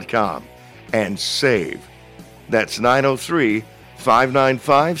BroadwayPowersports.com and save. That's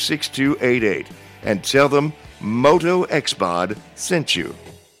 903-595-6288 and tell them Moto Xpod sent you.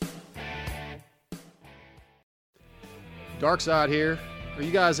 Dark Side here. Are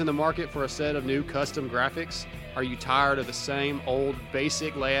you guys in the market for a set of new custom graphics? Are you tired of the same old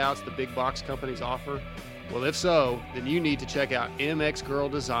basic layouts the big box companies offer? Well, if so, then you need to check out MX Girl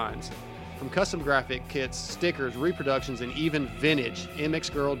Designs. From custom graphic kits, stickers, reproductions, and even vintage,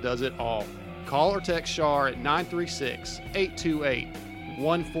 MX Girl does it all. Call or text Shar at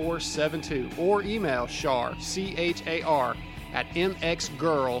 936-828-1472 or email Shar, C-H-A-R, at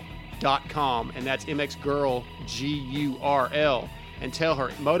mxgirl.com, and that's MXGirl, G-U-R-L, and tell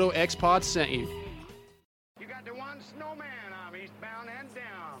her Moto Xpod sent you.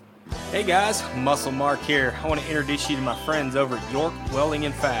 Hey guys, Muscle Mark here. I want to introduce you to my friends over at York Welding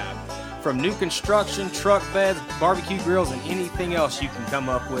and Fab. From new construction, truck beds, barbecue grills, and anything else you can come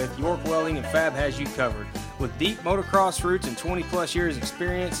up with, York Welding and Fab has you covered. With deep motocross roots and 20 plus years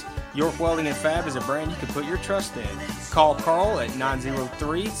experience, York Welding and Fab is a brand you can put your trust in. Call Carl at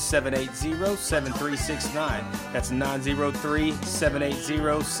 903-780-7369. That's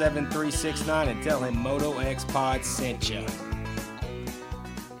 903-780-7369 and tell him Moto Xpod sent you.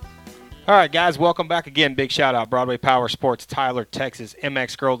 All right, guys, welcome back again. Big shout out, Broadway Power Sports, Tyler, Texas,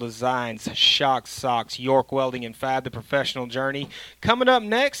 MX Girl Designs, Shock Socks, York Welding and Fab, The Professional Journey. Coming up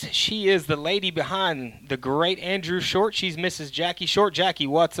next, she is the lady behind the great Andrew Short. She's Mrs. Jackie Short. Jackie,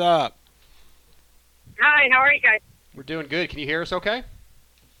 what's up? Hi, how are you guys? We're doing good. Can you hear us okay?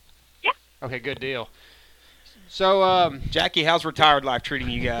 Yeah. Okay, good deal. So, Jackie, how's retired life treating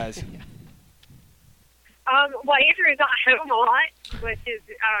you guys? Well, Andrew is at home a lot, which is,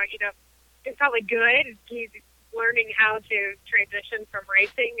 it's probably good. He's learning how to transition from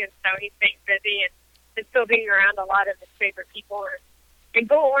racing, and so he's staying busy and still being around a lot of his favorite people and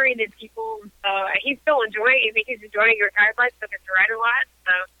goal-oriented people. So he's still enjoying it. I think he's enjoying your retired life, so there's to ride a lot,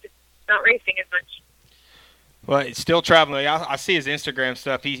 so just not racing as much. Well, it's still traveling. I see his Instagram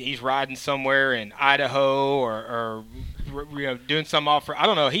stuff. He's riding somewhere in Idaho or doing some offer. I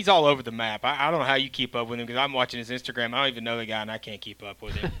don't know. He's all over the map. I don't know how you keep up with him because I'm watching his Instagram. I don't even know the guy, and I can't keep up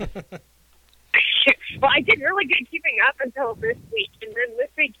with him. Well, I did really good keeping up until this week, and then this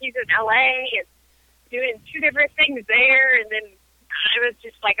week he's in LA and doing two different things there, and then I was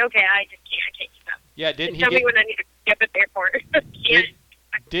just like, okay, I can't keep up. Yeah, didn't he tell me when I need to skip at the airport?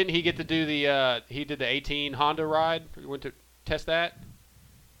 Didn't he get to do he did the 18 Honda ride? You went to test that?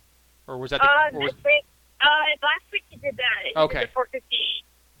 Or was that this week? Last week he did that. He Okay. did the 450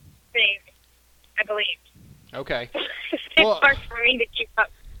 thing, I believe. Okay. It's Well, hard for me to keep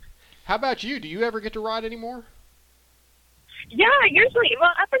up. How about you? Do you ever get to ride anymore? Yeah, usually.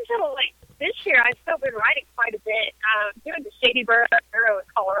 Well, up until this year, I've still been riding quite a bit. Doing the Shady Borough in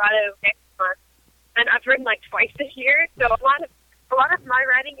Colorado next month, and I've ridden twice this year. So a lot of my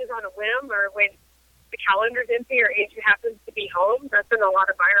riding is on a whim, or when the calendar's empty, or Andrew happens to be home. That's when a lot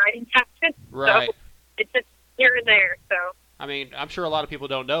of my riding happens. Right. So it's just here and there. So. I mean, I'm sure a lot of people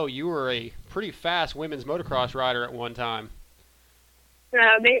don't know you were a pretty fast women's motocross rider at one time.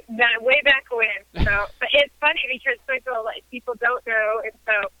 Way back when. So, but it's funny because people don't know, and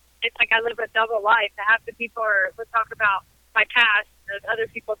so it's like I live a double life. Half the people will talk about my past, and other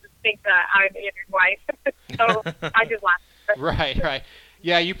people just think that I'm Andrew's wife. So I just laugh. Right.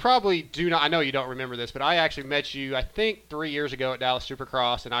 Yeah, you probably do not. I know you don't remember this, but I actually met you, I think, 3 years ago at Dallas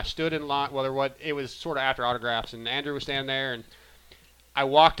Supercross, and I stood in line. Well, it was sort of after autographs, and Andrew was standing there, and I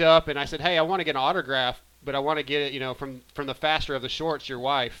walked up and I said, "Hey, I want to get an autograph, but I want to get it, from the faster of the shorts, your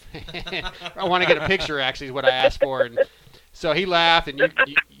wife. I want to get a picture." Actually, is what I asked for, and so he laughed, and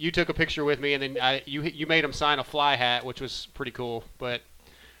you took a picture with me, and then you made him sign a fly hat, which was pretty cool. But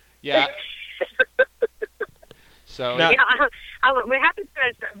yeah. So yeah, what happened to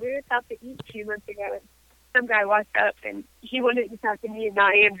us? We were out to eat a few months ago, and some guy walked up, and he wanted to talk to me and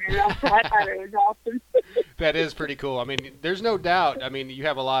not Andrew. I thought it was awesome. That is pretty cool. I mean, there's no doubt. I mean, you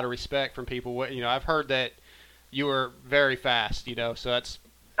have a lot of respect from people. I've heard that you were very fast, so that's.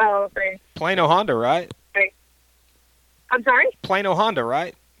 Oh, okay. Plano Honda, right? I'm sorry? Plano Honda,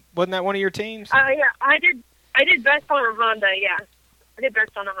 right? Wasn't that one of your teams? Yeah, I did best on a Honda, yeah. I did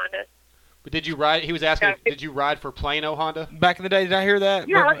best on a Honda. But did you ride? He was asking, Yeah. did you ride for Plano Honda? Back in the day, did I hear that?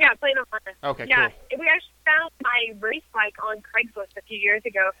 Yeah, Plano Honda. Okay, yeah, cool. we actually found my race bike on Craigslist a few years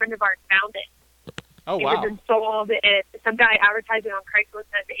ago. A friend of ours found it. Oh, It wow. was sold, and some guy advertised it on Craigslist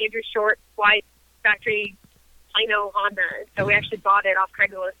as Andrew Short White Factory Plano Honda. So we actually bought it off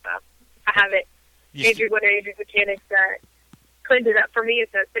Craigslist. So I have it. One of Andrew's mechanics cleaned it up for me,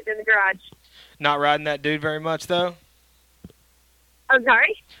 so it's sitting in the garage. Not riding that dude very much, though? I'm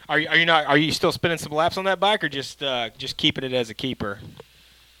sorry? Are you still spinning some laps on that bike, or just keeping it as a keeper?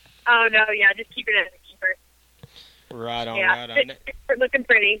 Oh, no, yeah, just keep it as a keeper. Right on, Yeah, right on. it's looking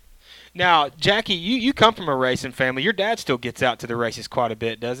pretty. Now, Jackie, you come from a racing family. Your dad still gets out to the races quite a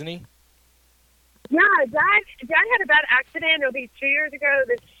bit, doesn't he? Yeah, Dad had a bad accident. It'll be 2 years ago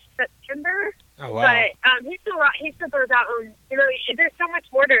this September. Oh, wow. But he still goes out on, there's so much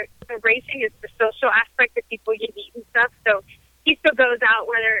more to racing. It's the social aspect that people get to eat and stuff. So he still goes out,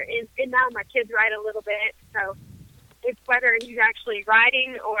 and now my kids ride a little bit. So it's whether he's actually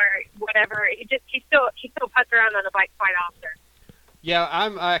riding or whatever. He still puts around on a bike quite often. Yeah,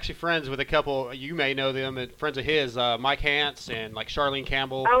 I'm actually friends with a couple. You may know them, and friends of his, Mike Hance and like Charlene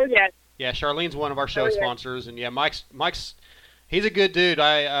Campbell. Oh, yes. Yeah, Charlene's one of our show Oh, yeah. sponsors, and yeah, Mike's he's a good dude.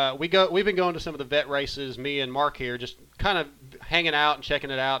 We've been going to some of the vet races, me and Mark here, just kind of hanging out and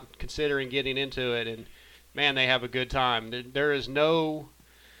checking it out, considering getting into it, and man, they have a good time. There is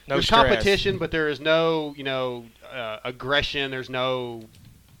there's stress. competition, but there is no aggression. There's no.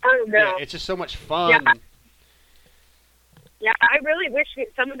 Oh, no. Yeah, it's just so much fun. Yeah, I really wish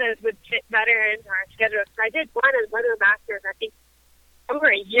some of those would fit better into our schedule. 'Cause I did one at Weather Masters, I think, over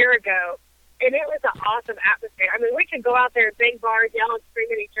a year ago, and it was an awesome atmosphere. I mean, we could go out there and bang bars, yell and scream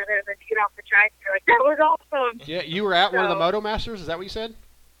at each other, and then get off the track. And like, that was awesome. Yeah, you were at one of the So- Moto Masters. Is that what you said?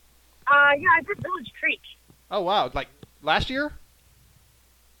 Yeah, I did Village Creek. Oh wow! Like last year?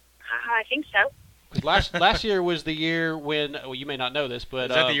 I think so. 'Cause last year was the year when you may not know this, but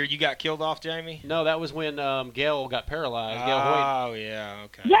Is that the year you got killed off, Jamie? no, that was when Gail got paralyzed. Gail Hoyt. Oh, yeah,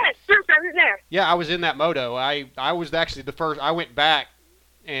 okay. Yes, first I was there. Yeah, I was in that moto. I was actually the first. I went back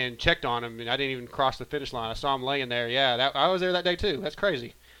and checked on him, and I didn't even cross the finish line. I saw him laying there. Yeah, I was there that day too. That's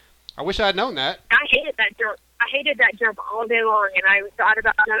crazy. I wish I had known that. I hated that jump all day long, and I thought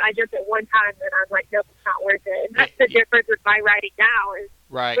about it. I jumped it one time, and I was like, nope, it's not worth it. And that's the difference with my riding now is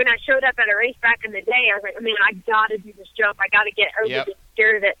Right. when I showed up at a race back in the day, I was like, man, I got to do this jump. I got to get over Yep. being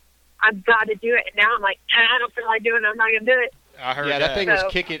scared of it. I've got to do it. And now I'm like, I don't feel like doing it. I'm not going to do it. I heard Yeah, that thing So-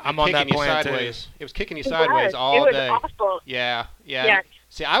 was kicking I'm on that you plan, too. sideways. It was kicking you It sideways was. all It was day. awful. Yeah. Yes.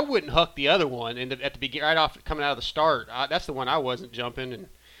 See, I wouldn't huck the other one at the beginning, right off coming out of the start. That's the one I wasn't jumping, and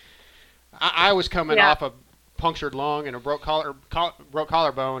I was coming Yeah. off a punctured lung and a broke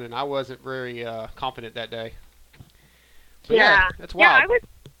collarbone, and I wasn't very confident that day. But yeah, that's Yeah, wild.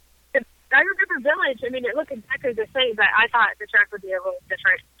 I remember Village. I mean, it looked exactly the same, but I thought the track would be a little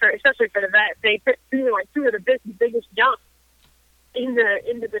different, especially for the vets. They put two of the biggest jumps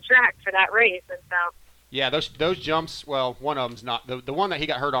into the track for that race, and so. Yeah, those jumps. Well, one of them's not the one that he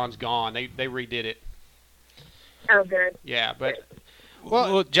got hurt on's gone. They redid it. Oh, good. Yeah, but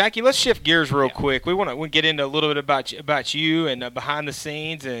Well, Jackie, let's shift gears real quick. We want to get into a little bit about you and behind the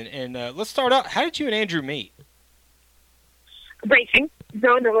scenes, and let's start out. How did you and Andrew meet? Racing,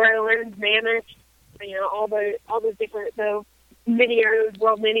 going to Lowlands, Mammoth, all those different videos,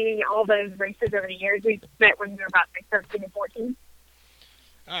 World Mini, all those races over the years. We met when we were about 13 and 14.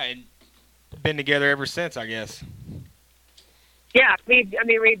 All right, been together ever since, I guess. Yeah, we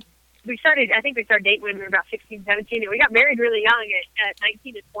started. I think we started dating when we were about 16, 17, and we got married really young at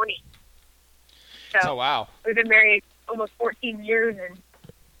 19 and 20. So oh wow. we've been married almost 14 years, and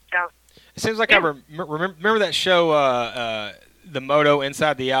so. It seems like Yeah. I remember that show, the Moto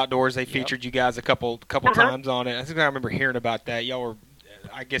Inside the Outdoors. They featured you guys a couple times on it. I think I remember hearing about that. Y'all were,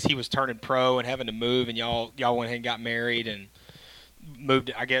 I guess he was turning pro and having to move, and y'all went ahead and got married and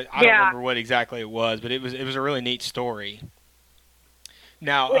moved. I guess I don't remember what exactly it was, but it was a really neat story.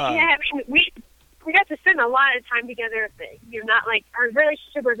 Now, Well, yeah, I mean, we got to spend a lot of time together. Not like our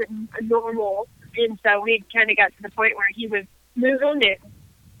relationship wasn't normal, and so we kind of got to the point where he was moving, and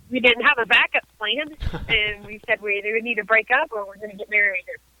we didn't have a backup plan, and we said we either need to break up or we're going to get married.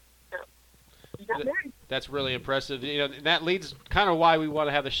 So we got married. That's really impressive. And that leads kind of why we want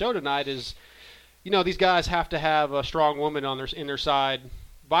to have the show tonight is, these guys have to have a strong woman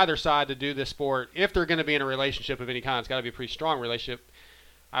by their side to do this sport. If they're going to be in a relationship of any kind, it's got to be a pretty strong relationship,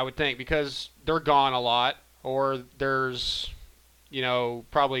 I would think, because they're gone a lot. or there's,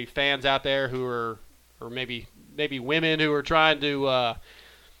 probably fans out there who are, or maybe women who are trying to,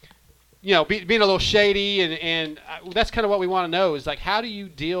 being a little shady, and that's kind of what we want to know is, like, how do you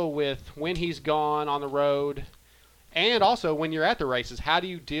deal with when he's gone on the road, and also when you're at the races, how do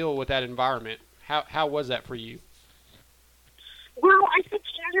you deal with that environment? How was that for you? Well, I think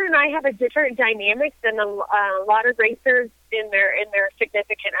Andrew and I have a different dynamic than a lot of racers in their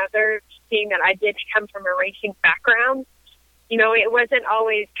significant others, seeing that I did come from a racing background. It wasn't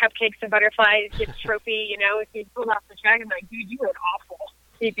always cupcakes and butterflies, get a trophy, if you pulled off the track, I'm like, dude, you were awful.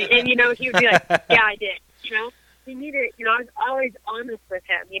 And, he would be like, yeah, I did, He needed, I was always honest with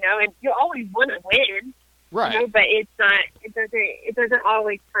him, and you always want to win. Right. But it's not, it doesn't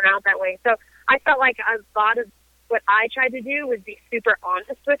always turn out that way. So I felt like a lot of what I tried to do was be super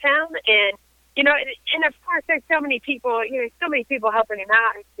honest with him. And, and of course there's so many people, helping him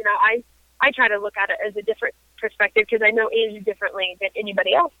out. I try to look at it as a different perspective because I know Andrew differently than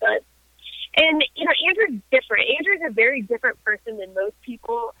anybody else does. And, Andrew's different. Andrew's a very different person than most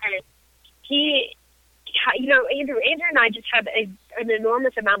people. And he, Andrew and I just have an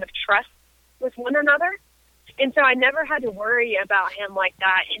enormous amount of trust with one another. And so I never had to worry about him like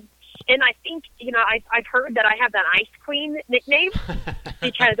that. And I think, I've heard that I have that Ice Queen nickname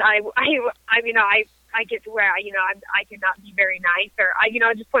because I get to where, I cannot be very nice or, I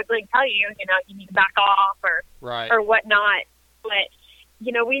just point blank tell you, you need to back off or whatnot. But,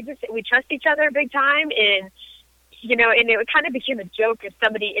 we trust each other big time. And, and it kind of became a joke if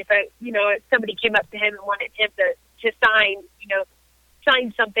somebody came up to him and wanted him to sign,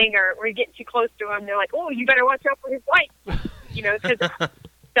 sign something or we're getting too close to him. They're like, oh, you better watch out for his wife, cause,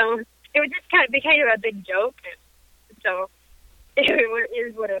 so it was just kind of became a big joke. So it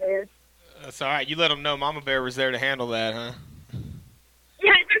is what it is. That's all right. You let them know Mama Bear was there to handle that, huh?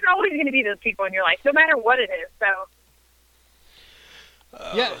 Yeah, there's always going to be those people in your life, no matter what it is. So.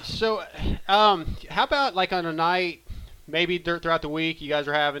 Yeah. So, how about like on a night, maybe throughout the week, you guys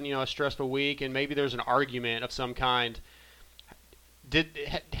are having a stressful week, and maybe there's an argument of some kind.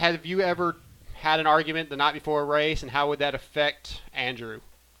 Have you ever had an argument the night before a race, and how would that affect Andrew?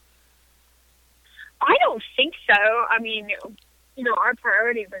 I don't think so. I mean, our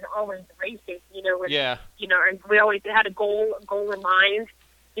priority was always racing. And we always had a goal in mind.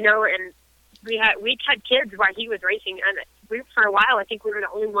 And we had kids while he was racing, and for a while I think we were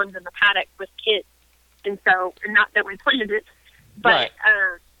the only ones in the paddock with kids. And so, not that we planned it, but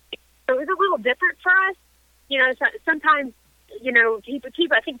so it was a little different for us. Sometimes.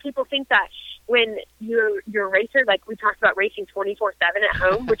 People think that when you're a racer, like we talked about racing 24/7 at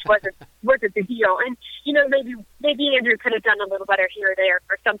home, which wasn't the deal. And maybe Andrew could have done a little better here or there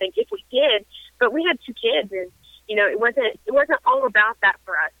or something if we did. But we had two kids, and it wasn't all about that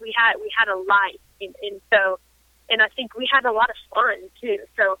for us. We had a life, and I think we had a lot of fun too.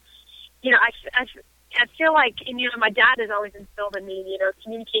 So I feel like, my dad has always instilled in me,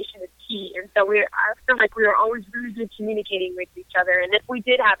 communication is key. And so I feel like we were always really good communicating with each other. And if we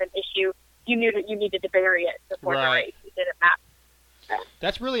did have an issue, you knew that you needed to bury it before the race. We didn't matter.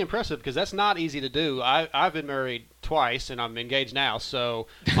 That's really impressive because that's not easy to do. I've been married twice and I'm engaged now. So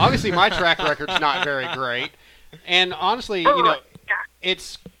obviously my track record's not very great. And honestly,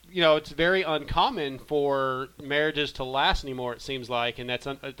 it's, it's very uncommon for marriages to last anymore, it seems like. And that's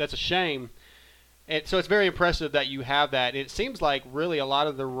a shame. And so it's very impressive that you have that. It seems like really a lot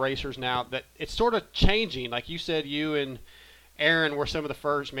of the racers now that it's sort of changing. Like you said, you and Aaron were some of the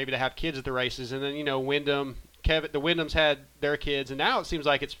first maybe to have kids at the races. And then, Wyndham, the Wyndhams had their kids. And now it seems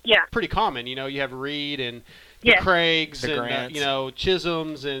like it's pretty common. You have Reed and the Craigs and,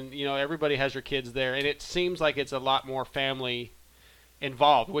 Chisholms and, everybody has their kids there. And it seems like it's a lot more family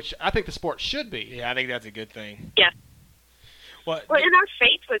involved, which I think the sport should be. Yeah, I think that's a good thing. Yeah. Well, and our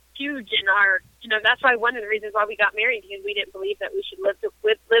faith was huge in our, that's why one of the reasons why we got married, because we didn't believe that we should live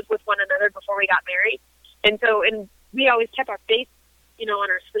with one another before we got married. And so, and we always kept our faith, on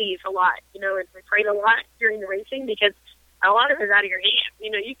our sleeve a lot, and we prayed a lot during the racing because a lot of it is out of your hands.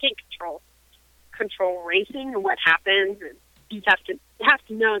 You can't control racing and what happens, and you just have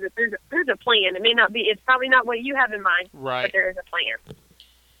to know that there's a plan. It may not be, it's probably not what you have in mind, right, but there is a plan.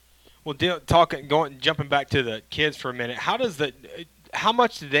 Well, jumping back to the kids for a minute, how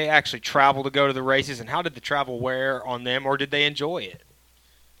much did they actually travel to go to the races, and how did the travel wear on them, or did they enjoy it?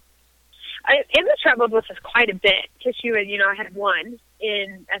 Emma traveled with us quite a bit because she was, I had one,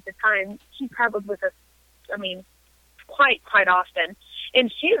 and at the time she traveled with us, quite often,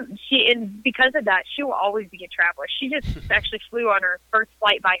 and and because of that, she will always be a traveler. She just actually flew on her first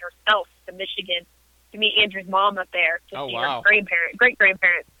flight by herself to Michigan to meet Andrew's mom up there to see her great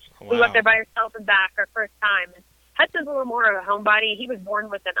grandparents. We went there by ourselves and back our first time. And Hudson's a little more of a homebody. He was born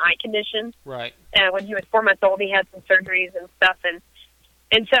with an eye condition. Right. And when he was 4 months old, he had some surgeries and stuff.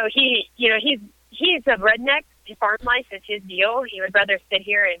 And so he's a redneck. Farm life is his deal. He would rather sit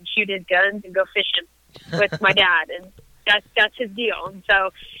here and shoot his guns and go fishing with my dad, and that's his deal. And so,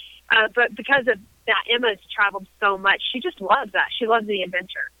 but because of that, Emma's traveled so much. She just loves that. She loves the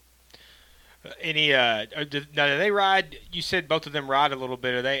adventure. Now, do they ride? You said both of them ride a little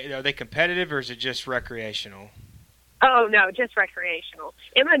bit. Are they competitive, or is it just recreational? Oh no, just recreational.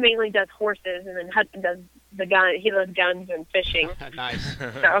 Emma mainly does horses, and then Hudson does the gun. He loves guns and fishing. Nice.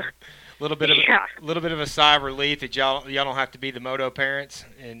 So. A little bit of a sigh of relief that y'all don't have to be the moto parents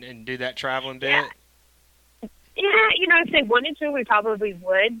and do that traveling bit. Yeah, if they wanted to, we probably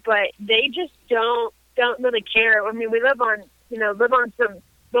would, but they just don't really care. I mean, we live on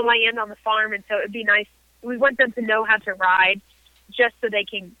the land on the farm, and so it'd be nice. We want them to know how to ride, just so they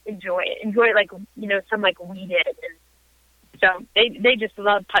can enjoy it like some like we did. And so they just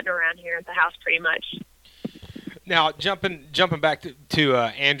love putting around here at the house pretty much. Now, jumping back to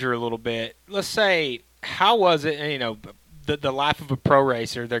Andrew a little bit, let's say, how was it, the life of a pro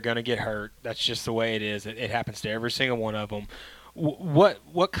racer, they're going to get hurt. That's just the way it is. It happens to every single one of them.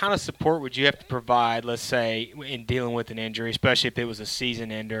 What kind of support would you have to provide, let's say, in dealing with an injury, especially if it was a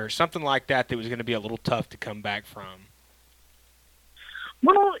season ender or something like that was going to be a little tough to come back from?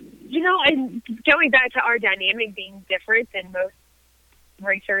 Well, and going back to our dynamic being different than most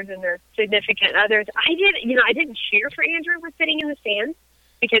racers and their significant others, I didn't cheer for Andrew for sitting in the stands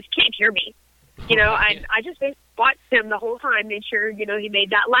because he can't hear me. I just watched him the whole time, made sure, he made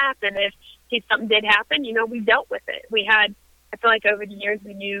that lap, and if something did happen, we dealt with it. I feel like over the years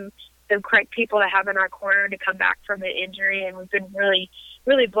we knew the correct people to have in our corner to come back from an injury, and we've been really,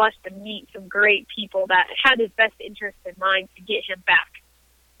 really blessed to meet some great people that had his best interest in mind to get him back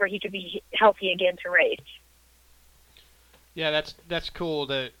where he could be healthy again to race. Yeah, that's cool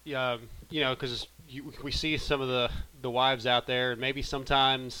that because we see some of the wives out there, and maybe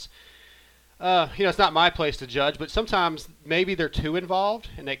sometimes it's not my place to judge, but sometimes maybe they're too involved,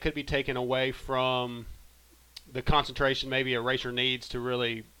 and they could be taken away from the concentration maybe a racer needs to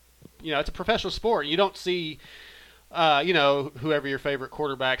really, it's a professional sport. You don't see, whoever your favorite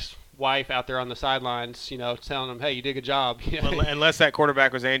quarterback's wife out there on the sidelines, telling them, hey, you did a good job. Well, unless that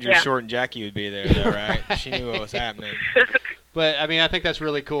quarterback was Andrew Short and Jackie would be there, though, right? She knew what was happening. But I mean, I think that's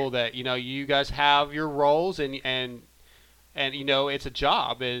really cool that you guys have your roles and it's a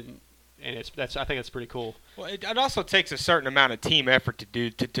job and I think that's pretty cool. Well, it also takes a certain amount of team effort to do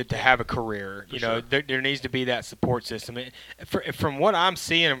to have a career. Sure. There needs to be that support system. From what I'm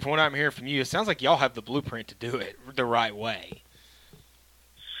seeing and from what I'm hearing from you, it sounds like y'all have the blueprint to do it the right way.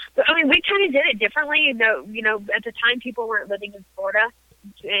 I mean, we kind of did it differently. At the time, people weren't living in Florida,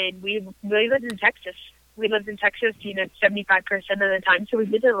 and we lived in Texas. We lived in Texas, 75% of the time, so we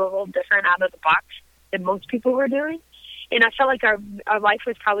did it a little different out of the box than most people were doing. And I felt like our life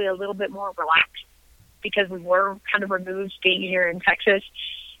was probably a little bit more relaxed because we were kind of removed being here in Texas.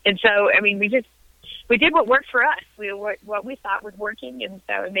 And so, I mean, we did what worked for us. What we thought was working, and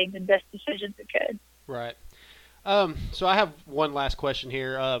so we made the best decisions we could. Right. So I have one last question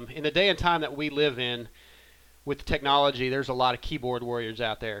here. In the day and time that we live in, with the technology, there's a lot of keyboard warriors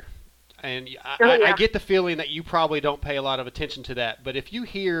out there. And I get the feeling that you probably don't pay a lot of attention to that. But if you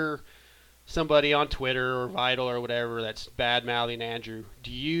hear somebody on Twitter or Vital or whatever that's bad-mouthing Andrew,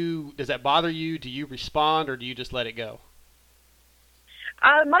 does that bother you? Do you respond, or do you just let it go?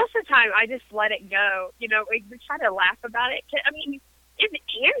 Most of the time, I just let it go. We try to laugh about it. I mean, it's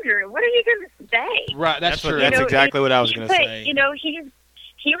Andrew. What are you going to say? Right, that's true. That's exactly what I was going to say.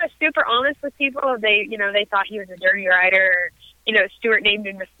 He was super honest with people. They thought he was a dirty rider. Stuart named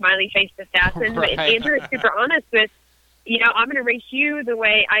him a smiley-faced assassin. Right. But Andrew is super honest with, I'm going to race you the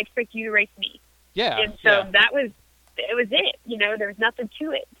way I expect you to race me. Yeah. And so that was it. There was nothing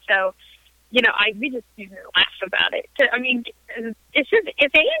to it. So, we just laugh about it. I mean, it's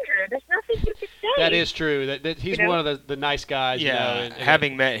Andrew. There's nothing you could say. That is true. That he's one of the nice guys. Yeah. And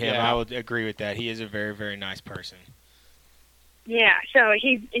having met him, I would agree with that. He is a very, very nice person. Yeah. So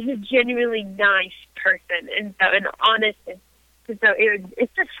he's a genuinely nice person and honest and. So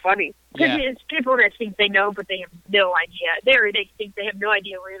it's just funny because it's people that think they know, but they have no idea. They think they have no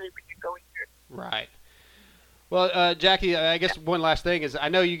idea really what you're going through. Right. Well, Jackie, I guess one last thing is I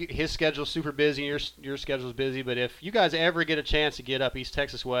know his schedule's super busy, your schedule's busy, but if you guys ever get a chance to get up East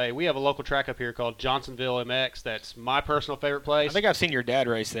Texas way, we have a local track up here called Johnsonville MX. That's my personal favorite place. I think I've seen your dad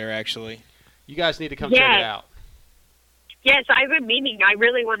race there, actually. You guys need to come check it out. Yes, I've been meaning. I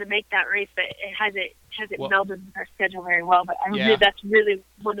really want to make that race, but it hasn't Well- melded with our schedule very well. But Yeah. that's really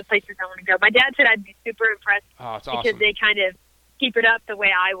one of the places I want to go. My dad said I'd be super impressed Oh, it's because awesome. they kind of keep it up the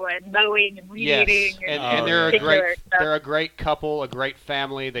way I would, mowing and weed Yes, eating. and, Oh, and they're a yeah. great So- they're a great couple, a great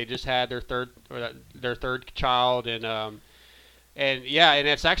family. They just had their third child, and yeah, and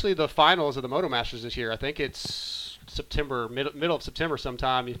it's actually the finals of the Moto Masters this year. I think it's September, middle of September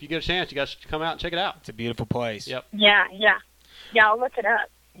sometime. If you get a chance, you guys should come out and check it out. It's a beautiful place. Yep. Yeah. I'll look it up.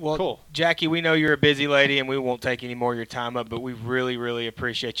 Well, Cool. Jackie, we know you're a busy lady, and we won't take any more of your time up, but we really, really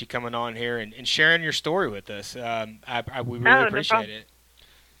appreciate you coming on here and sharing your story with us. We really no appreciate problem. it.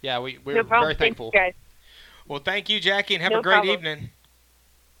 Yeah, we're No problem. very thankful. Thanks, guys. Well, thank you, Jackie, and have No a great problem. evening.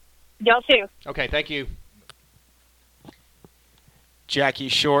 Y'all too. Okay, thank you. Jackie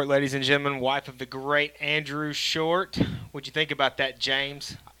Short, ladies and gentlemen, wife of the great Andrew Short. What'd you think about that,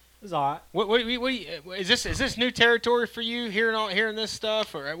 James? It was all right. What is this new territory for you, hearing this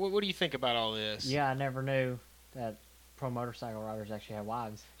stuff, or what do you think about all this? Yeah, I never knew that pro motorcycle riders actually have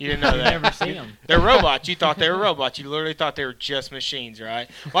wives. You didn't know You that. never see them. They're robots. You thought they were robots. You literally thought they were just machines, right?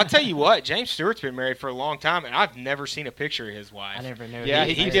 Well, I'll tell you what, James Stewart's been married for a long time, and I've never seen a picture of his wife. I never knew. Yeah,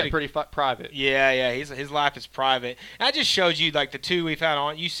 He he did did a- pretty private. Yeah, his life is private. And that just shows you, like, the two we've had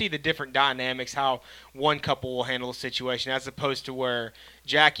on, you see the different dynamics, how one couple will handle a situation, as opposed to where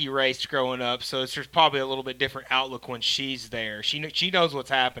Jackie raced growing up, so there's probably a little bit different outlook when she's there. She knows what's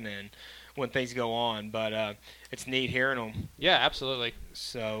happening when things go on, but it's neat hearing them. Yeah, absolutely.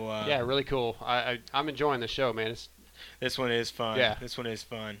 So Yeah, really cool. I'm enjoying the show, man. this one is fun. Yeah. This one is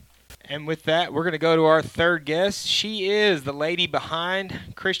fun. And with that, we're going to go to our third guest. She is the lady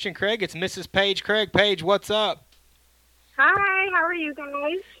behind Christian Craig. It's Mrs. Paige Craig. Paige, what's up? Hi, how are you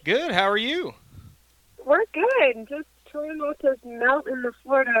guys? Good. How are you? We're good. Just trying not to melt in the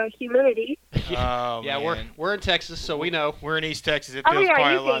Florida humidity. Oh, Yeah, man. we're in Texas, so we know. We're in East Texas. It Oh feels yeah,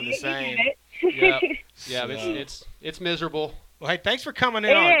 probably you a lot get the it. same. You get Yeah, it. yeah, it's miserable. Well, hey, thanks for coming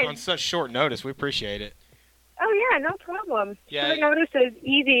in It on is. such short notice. We appreciate it. Oh yeah, no problem. Yeah. Short notice is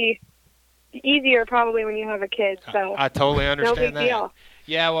easier probably when you have a kid. So I totally no understand big that. deal.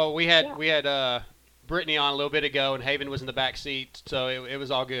 Yeah, well, we Yeah. had Brittany on a little bit ago, and Haven was in the back seat, so it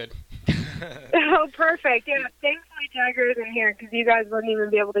was all good. Oh, perfect. Yeah, thankfully Jagger isn't here because you guys wouldn't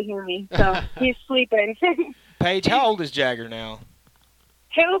even be able to hear me. So he's sleeping. Paige, how old is Jagger now?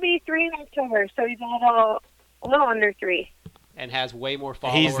 He'll be 3 in October, so he's a little under 3. And has way more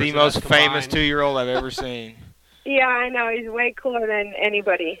followers. He's the than most us famous combined. 2-year-old I've ever seen. Yeah, I know. He's way cooler than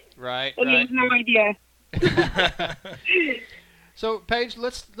anybody. Right, And he right. has no idea. So, Paige,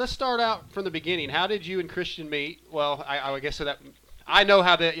 let's start out from the beginning. How did you and Christian meet? Well, I guess that I know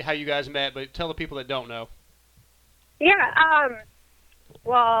how you guys met, but tell the people that don't know. Yeah,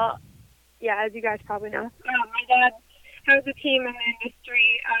 well, yeah, as you guys probably know, my dad has a team in the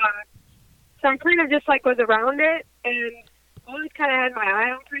industry, so I kind of just, like, was around it, and always kind of had my eye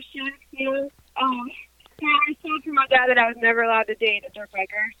on Christian, you know. I told to my dad that I was never allowed to date a dirt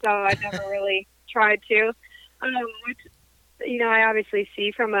biker, so I never really tried to, which, you know, I obviously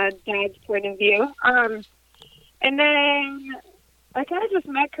see from a dad's point of view. And then I kind of just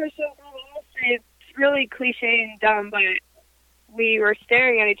met Christian through the industry. It's really cliche and dumb, but we were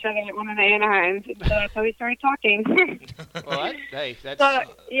staring at each other at one of the Anaheims, and so that's how we started talking. Well, that's So,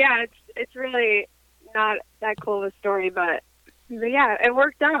 yeah, it's really not that cool of a story, but yeah, it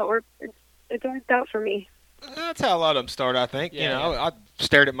worked out. It worked out for me. That's how a lot of them start, I think. Yeah, you know, yeah. I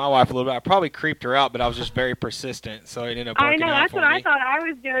stared at my wife a little bit. I probably creeped her out, but I was just very persistent, so it ended up I working know, out that's for what me. I thought I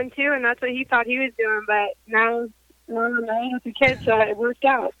was doing, too, and that's what he thought he was doing, but now I'm married with a kid, so it worked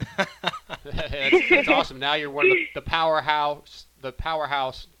out. that's awesome. Now you're one of the powerhouse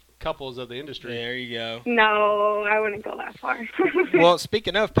couples of the industry. There you go. No, I wouldn't go that far. Well,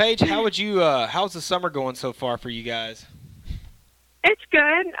 speaking of, Paige, how's the summer going so far for you guys? It's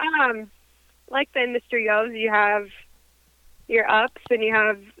good. Like the industry goes, you have your ups and you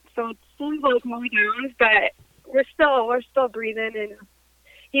have, so it seems like more downs, but we're still breathing, and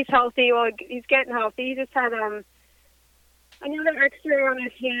he's healthy. Well, he's getting healthy. He just had another X-ray on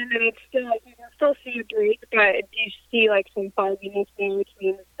his hand, and it's still, you can still see a break, but you see like some fogginess there, which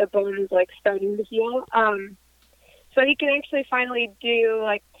means the bone is like starting to heal. So he can actually finally do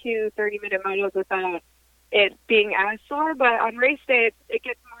like 2 30-minute motos without it being as sore, but on race day it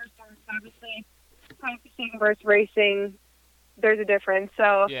gets more sore. So obviously, practicing versus racing, there's a difference.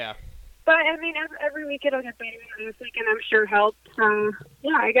 So, Yeah. but I mean, every week it'll get better. This weekend I'm sure helped.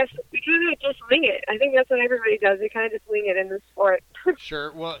 Yeah, I guess we kind of just wing it. I think that's what everybody does. They kind of just wing it in this sport.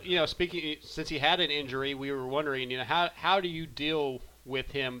 Sure. Well, you know, since he had an injury, we were wondering, you know, how do you deal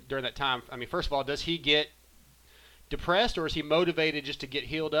with him during that time? I mean, first of all, does he get depressed, or is he motivated just to get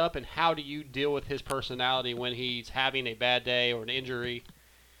healed up? And how do you deal with his personality when he's having a bad day or an injury?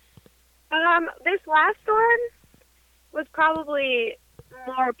 This last one was probably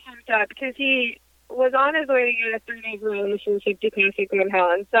more pumped up because he was on his way to get a 3-day Grand Mission 50 Classic Glen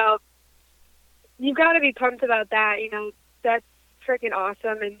Helen. So you've got to be pumped about that. That's freaking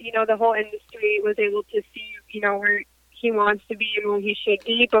awesome. And, the whole industry was able to see, where he wants to be and where he should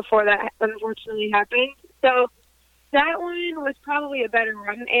be before that unfortunately happened. So that one was probably a better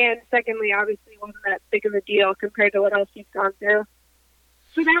one. And secondly, obviously, wasn't that big of a deal compared to what else he's gone through.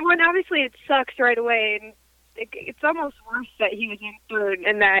 So that one, obviously, it sucks right away. And it's almost worse that he was in third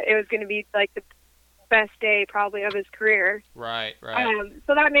and that it was going to be, like, the best day probably of his career. Right.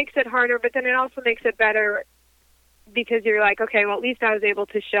 So that makes it harder, but then it also makes it better because you're like, okay, well, at least I was able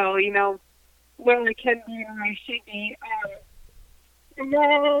to show, where I can be and where I should be. And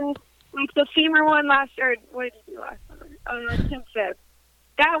then, like, the femur one what did you do last summer? Tim Phipps.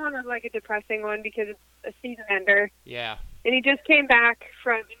 That one was, like, a depressing one because it's a season ender. Yeah. And he just came back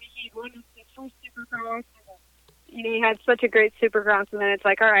he won his first Supercross. He had such a great Supercross, and then it's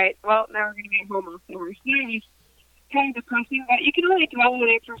like, all right, well, now we're going to be at home afterwards. It's kind of depressing, but you can only dwell on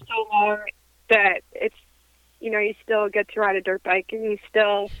it for so long that it's, you still get to ride a dirt bike, and you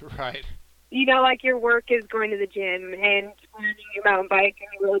still, right. Like your work is going to the gym and riding your mountain bike and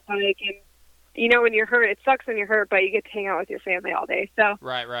your road bike, and, when you're hurt, it sucks when you're hurt, but you get to hang out with your family all day. So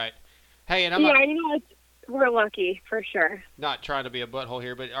Right. Hey, and I'm we're lucky for sure. not trying to be a butthole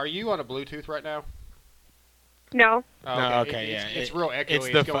here, but are you on a Bluetooth right now? No. Oh, No, okay, yeah. It's real echoey. It's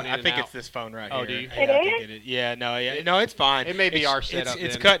going in I and think out. it's this phone right Oh, here. do you? Yeah, It I is? think it is. Yeah, no, it's fine. It may be our setup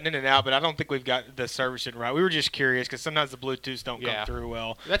It's then. cutting in and out, but I don't think we've got the servicing right. We were just curious because sometimes the Bluetooths don't Yeah. come through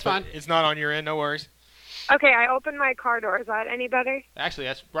well. That's But fine. It's not on your end, no worries. Okay, I opened my car door. Is that any better? Actually,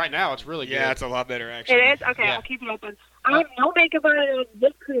 that's right now. It's really good. Yeah, it's a lot better actually. It is? Okay, Yeah. I'll keep it open. I have no makeup on and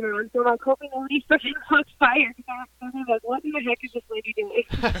lip cream on, so I'm hoping nobody's freaking on fire. Because I'm like, what in the heck is this lady doing?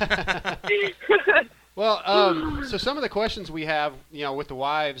 Well, so some of the questions we have, with the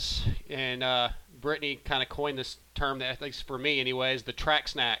wives, and Brittany kind of coined this term that, at least for me anyways, the track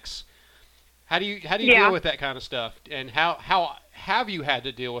snacks. How do you Yeah. deal with that kind of stuff? And how have you had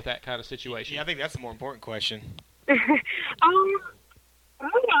to deal with that kind of situation? Yeah, I think that's the more important question. I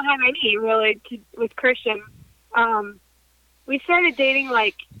don't have any really with Christian. We started dating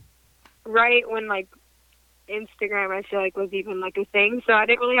like right when like Instagram I feel like was even like a thing, so I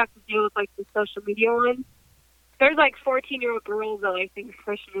didn't really have to deal with like the social media one. There's like 14-year-old girls that like think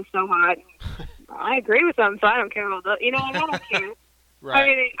Christian is so hot. I agree with them, so I don't care about that. I don't care. Right. I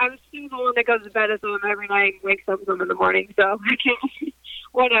mean, I'm still the one that goes to bed with them every night and wakes up with them in the morning, so I can't.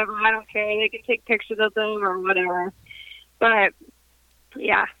 Whatever, I don't care. They can take pictures of them or whatever. But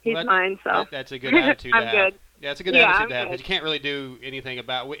yeah, he's mine, so that's a good attitude to I'm have. good. Yeah, it's a good Yeah, attitude I'm to have. good. Because you can't really do anything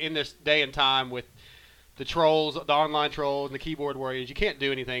about in this day and time with the trolls, the online trolls, and the keyboard warriors. You can't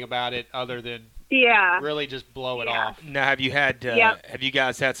do anything about it other than really just blow it Yeah. off. Now, have you had? Yep. Have you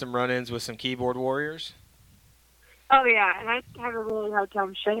guys had some run-ins with some keyboard warriors? Oh yeah, and I have a really hard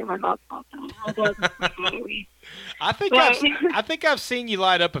time shutting my mouth off. I think But- I think I've seen you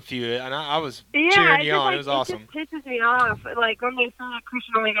light up a few, and I was Yeah, cheering it you just, on. like, It was awesome. It just pisses me off. Like when they say that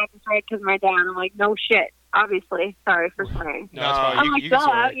Christian only got this right because of my dad, I'm like, no shit. Obviously, sorry for swearing. No, it's fine. I'm You like, can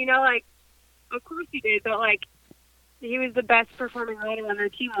swear. duh, like, of course he did, but like, he was the best performing rider on their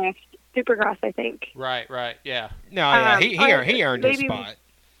team last Supercross, I think. Right, yeah. No, yeah, or he earned his maybe- spot.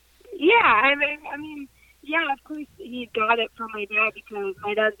 Yeah, I mean, yeah, of course he got it from my dad because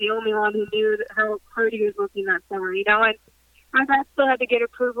my dad's the only one who knew how hard he was working that summer, and my dad still had to get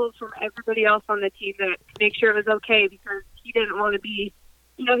approvals from everybody else on the team to make sure it was okay because he didn't want to be,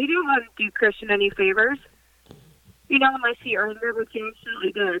 he didn't want to do Christian any favors. Unless he earned it, which he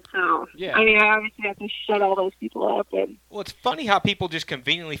absolutely did. So, Yeah. I mean, I obviously have to shut all those people up. And Well, it's funny how people just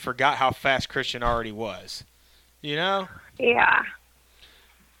conveniently forgot how fast Christian already was. yeah, I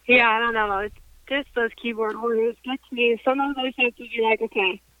don't know. It's just those keyboard warriors get to me. Sometimes I just have to be like,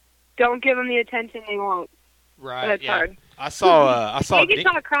 okay, don't give them the attention they want. Right. That's yeah. hard. I saw. They can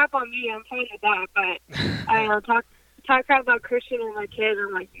talk crap on me. I'm fine with that, but I don't know, talk crap about Christian and my kids.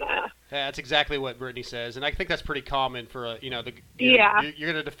 I'm like, nah. Yeah, that's exactly what Brittany says, and I think that's pretty common for Yeah.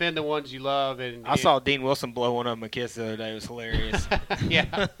 You're going to defend the ones you love, and I saw Dean Wilson blow one of them a kiss the other day. It was hilarious.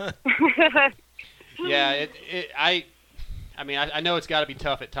 yeah, yeah. I mean, I know it's got to be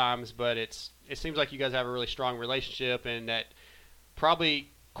tough at times, but it seems like you guys have a really strong relationship, and that probably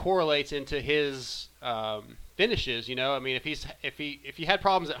correlates into his finishes. I mean, if he had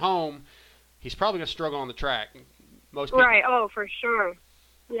problems at home, he's probably going to struggle on the track. Most people, Right. Oh, for sure.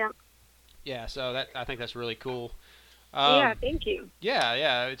 Yeah. Yeah. So I think that's really cool. Yeah, thank you.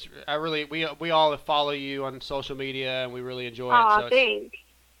 Yeah. We all follow you on social media, and we really enjoy Aw, it. So thanks.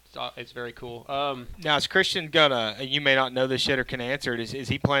 it's very cool. Now, is Christian gonna? You may not know this yet or can answer it. Is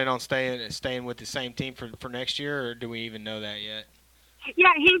he planning on staying with the same team for next year, or do we even know that yet?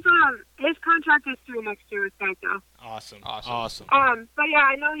 Yeah, his contract is through next year with Geico. Awesome. But yeah,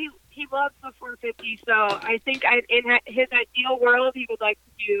 I know he loves the 450, so I think in his ideal world, he would like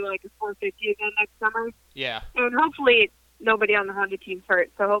to do like a 450 again next summer. Yeah. And hopefully nobody on the Honda team's hurt,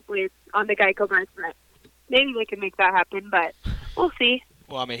 so hopefully it's on the Geico brand front. Maybe they can make that happen, but we'll see.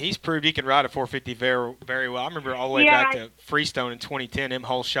 Well, I mean, he's proved he can ride a 450 very, very well. I remember all the way back to Freestone in 2010, him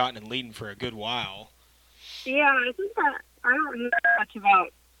whole shotting and leading for a good while. Yeah, I think that I don't know much about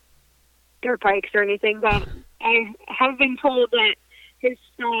dirt bikes or anything, but I have been told that his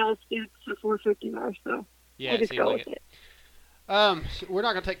style suits the 450 more, so yeah, we'll just go with it. So we're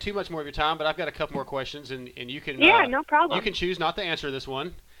not going to take too much more of your time, but I've got a couple more questions, and you can no problem. You can choose not to answer this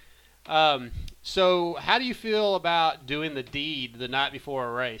one. So how do you feel about doing the deed the night before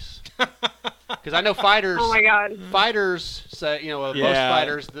a race? Because I know fighters. Oh my God. Fighters say, most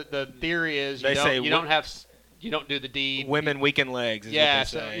fighters, the theory is you don't do the deed. Women weaken legs. Is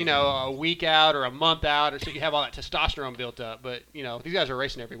what they say. A week out or a month out, or so you have all that testosterone built up. But these guys are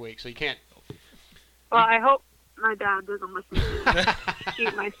racing every week, so you can't. Well, I hope my dad doesn't listen to me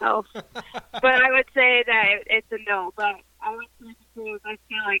shoot myself. But I would say that it's a no. But I would say because I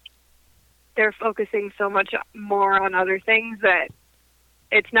feel like they're focusing so much more on other things that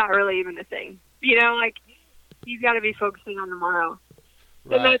it's not really even a thing. Like he's got to be focusing on tomorrow.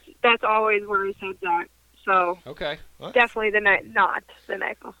 Right. And that's always where his head's at. So okay, definitely not the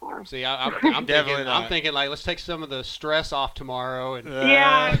night before. See, I'm thinking like let's take some of the stress off tomorrow. And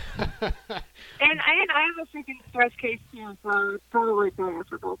yeah. And I have a freaking stress case too, so it's probably better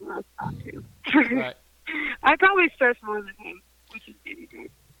for both of us not to. Right. I probably stress more than him, which is maybe good.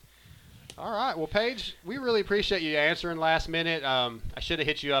 All right. Well, Paige, we really appreciate you answering last minute. I should have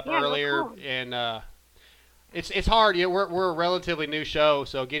hit you up earlier, and it's hard. We're a relatively new show,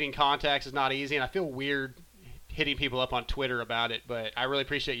 so getting contacts is not easy, and I feel weird hitting people up on Twitter about it. But I really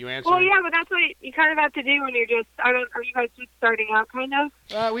appreciate you answering. Well, yeah, but that's what you kind of have to do when you're just. Are you guys just starting out, kind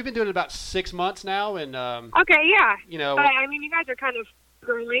of? We've been doing it about 6 months now, and okay, yeah. But I mean, you guys are kind of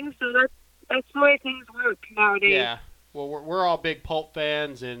growing, so that's the way things work nowadays. Yeah. Well, we're all big Pulp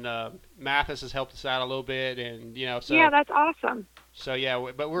fans, and Mathis has helped us out a little bit, and so yeah, that's awesome. So yeah,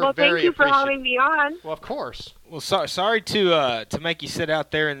 but we're well, very thank you for having me on. Well, of course. Well, sorry to make you sit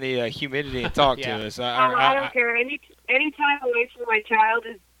out there in the humidity and talk to us. I don't care. Any time away from my child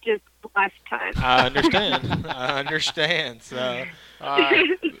is just blessed time. I understand. So,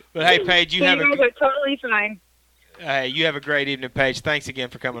 but hey, Paige, you guys are totally fine. Hey, you have a great evening, Paige. Thanks again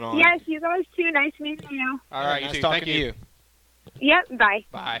for coming on. Yes, you guys too. Nice meeting you. All right, nice you too. talking Thank to you. Yep, bye.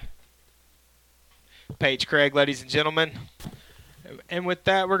 Bye. Paige Craig, ladies and gentlemen. And with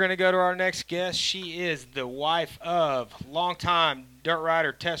that, we're going to go to our next guest. She is the wife of longtime dirt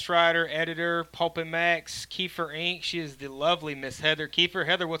rider, test rider, editor, Pulp and Max, Kiefer Inc. She is the lovely Miss Heather Kiefer.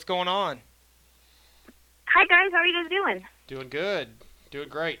 Heather, what's going on? Hi, guys. How are you guys doing? Doing good. Doing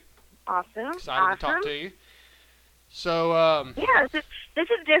great. Awesome. Excited to talk to you. So, yeah, this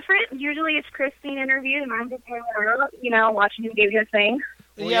is different. Usually it's Chris being interviewed, and I'm just hanging around, watching him do his thing.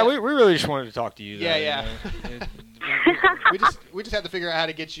 Yeah, we really just wanted to talk to you. Though, yeah. we just have to figure out how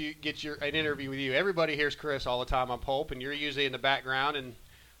to get an interview with you. Everybody hears Chris all the time on Pulp, and you're usually in the background, and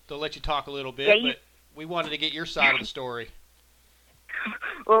they'll let you talk a little bit. But we wanted to get your side of the story.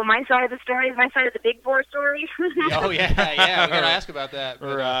 Well, my side of the story is my side of the big four story. Oh yeah, we gotta ask about that.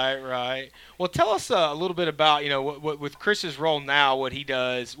 But, right. Well, tell us a little bit about what with Chris's role now, what he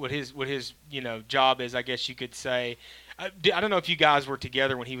does, what his job is. I guess you could say. I don't know if you guys were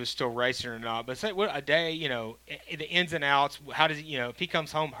together when he was still racing or not, but say what a day, the ins and outs. How does he, if he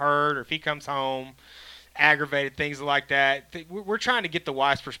comes home hurt or if he comes home aggravated, things like that. We're trying to get the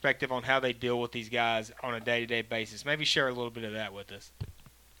wife's perspective on how they deal with these guys on a day-to-day basis. Maybe share a little bit of that with us.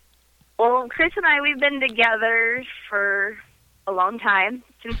 Well, Chris and I, we've been together for a long time,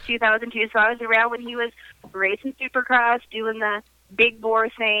 since 2002. So I was around when he was racing Supercross, doing the big bore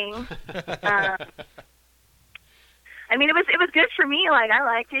thing. I mean, it was good for me. Like, I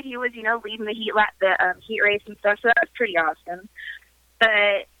liked it. He was, leading the heat race and stuff, so that was pretty awesome.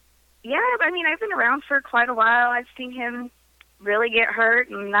 But yeah, I mean, I've been around for quite a while. I've seen him really get hurt,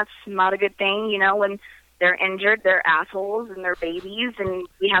 and that's not a good thing. When they're injured, they're assholes and they're babies, and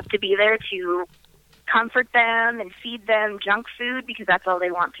we have to be there to comfort them and feed them junk food because that's all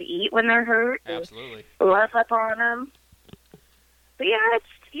they want to eat when they're hurt. Absolutely. Love up on them. But yeah,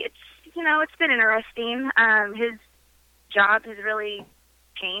 it's been interesting. job has really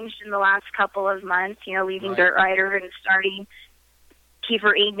changed in the last couple of months, you know, leaving Right. Dirt Rider and starting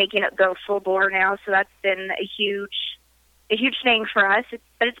Kiefer Eaton, making it go full bore now. So that's been a huge thing for us.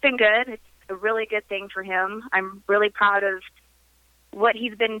 But it's been good. It's a really good thing for him. I'm really proud of what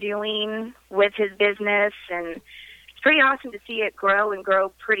he's been doing with his business, and it's pretty awesome to see it grow and grow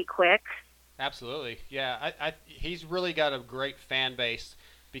pretty quick. Absolutely, yeah. He's really got a great fan base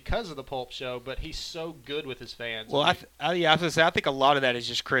because of the Pulp Show, but he's so good with his fans. Well, I was gonna say, I think a lot of that is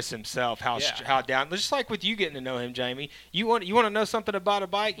just Chris himself. How Yeah. how down, just like with you getting to know him, Jamie. You want to know something about a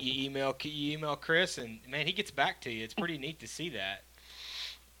bike? You email Chris, and man, he gets back to you. It's pretty neat to see that.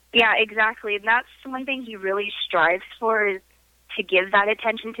 Yeah, exactly. And that's one thing he really strives for, is to give that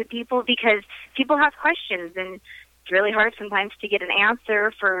attention to people, because people have questions, and it's really hard sometimes to get an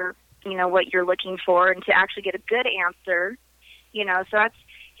answer for, you know, what you're looking for, and to actually get a good answer, you know. So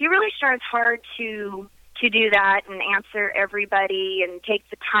he really strives hard to do that and answer everybody and take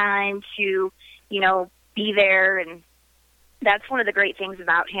the time to, you know, be there. And that's one of the great things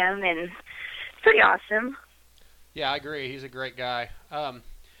about him, and it's pretty awesome. Yeah, I agree. He's a great guy.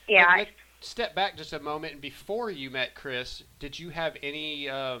 Yeah. Let's step back just a moment. And before you met Chris, did you have any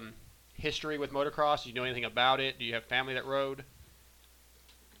history with motocross? Do you know anything about it? Do you have family that rode?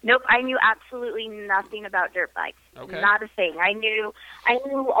 Nope, I knew absolutely nothing about dirt bikes. Okay. Not a thing. I knew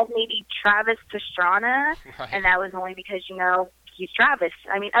of maybe Travis Pastrana, Right. and that was only because, you know, he's Travis.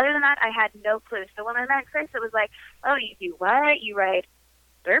 I mean, other than that, I had no clue. So when I met Chris, it was like, oh, you do what? You ride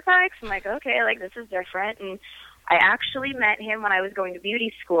dirt bikes? I'm like, okay, like, this is different. And I actually met him when I was going to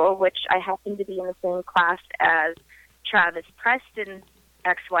beauty school, which I happened to be in the same class as Travis Preston's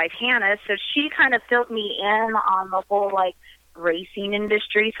ex-wife, Hannah. So she kind of filled me in on the whole, like, racing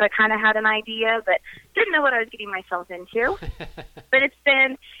industry, so I kind of had an idea, but didn't know what I was getting myself into. But it's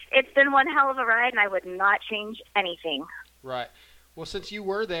been one hell of a ride, and I would not change anything. Right. Well, since you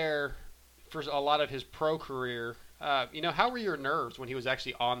were there for a lot of his pro career, you know, how were your nerves when he was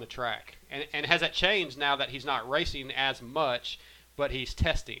actually on the track? And has that changed now that he's not racing as much, but he's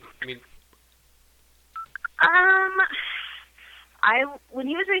testing? I mean, when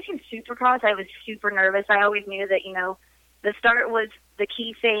he was racing Supercross, I was super nervous. I always knew that, you know, the start was the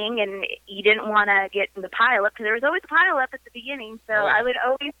key thing, and you didn't want to get in the pile-up, because there was always a pile-up at the beginning. So Oh, yeah. I would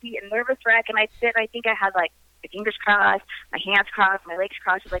always be a nervous wreck, and I'd sit, I think I had, like, my fingers crossed, my hands crossed, my legs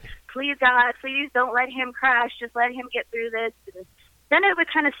crossed. I was like, please, God, please don't let him crash. Just let him get through this. And then it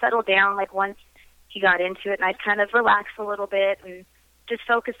would kind of settle down, like, once he got into it, and I'd kind of relax a little bit and just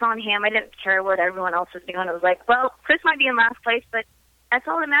focus on him. I didn't care what everyone else was doing. It was like, well, Chris might be in last place, but that's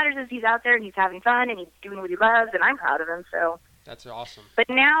all that matters, is he's out there and he's having fun and he's doing what he loves, and I'm proud of him. So, that's awesome. but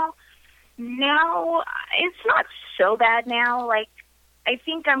now it's not so bad now. Like, I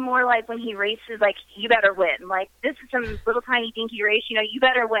think I'm more like when he races, like, you better win. Like, this is some little tiny dinky race, you know, you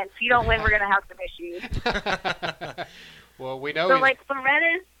better win. If you don't win, we're going to have some issues. Well, we know. So, like,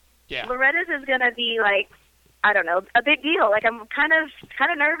 Loretta's is going to be, like, I don't know, a big deal. Like, I'm kind of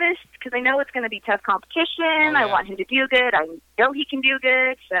nervous because I know it's going to be tough competition. Oh, yeah. I want him to do good. I know he can do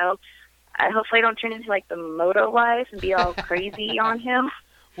good. So hopefully I don't turn into, like, the moto wife and be all crazy on him.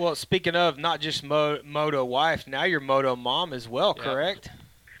 Well, speaking of not just moto wife, now you're moto mom as well, Yeah. correct?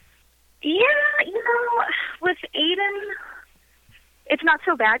 Yeah, you know, with Aiden, it's not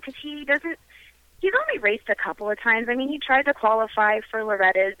so bad because he's only raced a couple of times. I mean, he tried to qualify for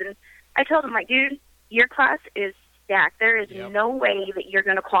Loretta's, and I told him, like, dude, your class is stacked. There is Yep. no way that you're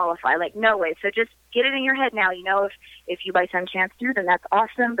going to qualify. Like, no way. So just get it in your head now. You know, if you by some chance do, then that's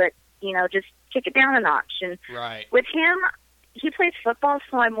awesome. But, you know, just kick it down a notch. And Right. with him, he plays football,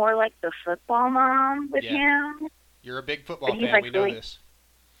 so I'm more like the football mom with Yeah. him. You're a big football But he's, fan. like, We know really- this.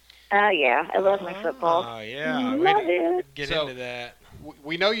 Yeah, I love my football. Oh, yeah. Love it. Get So- into that.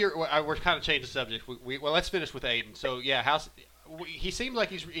 We know you're. We're kind of changing the subject. Well, let's finish with Aiden. So yeah, he seems like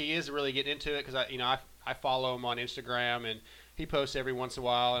he is really getting into it, because I follow him on Instagram, and he posts every once in a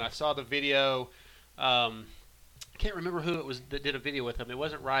while. And I saw the video. I can't remember who it was that did a video with him. It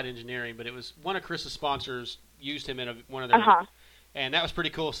wasn't Ride Engineering, but it was one of Chris's sponsors used him in one of their. And that was pretty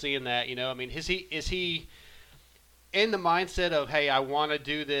cool seeing that. You know, I mean, is he in the mindset of, hey, I want to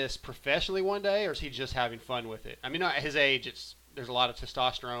do this professionally one day, or is he just having fun with it? I mean, at his age, there's a lot of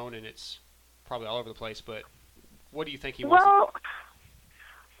testosterone, and it's probably all over the place. But what do you think he wants? Well,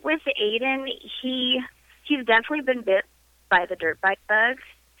 with Aiden, he's definitely been bit by the dirt bike bug,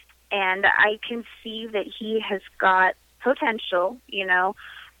 and I can see that he has got potential, you know,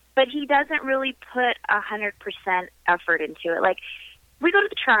 but he doesn't really put 100% effort into it. Like, we go to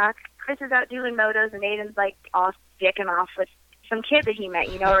the track, Chris is out doing motos, and Aiden's, like, off dicking off with some kid that he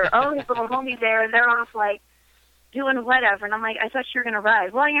met, you know, or, oh, his little homie's there, and they're off, like, doing whatever. And I'm like, I thought you were going to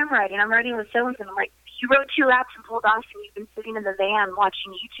ride. Well, I am riding. I'm riding with so-and-so. I'm like, you rode 2 laps and pulled off, and you've been sitting in the van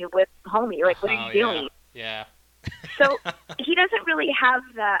watching YouTube with homie. Like, what are you doing? Yeah. So he doesn't really have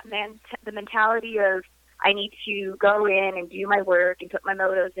that the mentality of, I need to go in and do my work and put my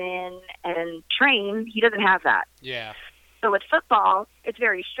motos in and train. He doesn't have that. Yeah. So with football, it's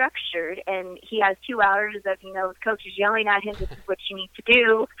very structured, and he has 2 hours of, his coach is yelling at him, this is what you need to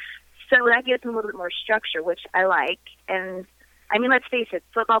do. So that gives him a little bit more structure, which I like. And, I mean, let's face it,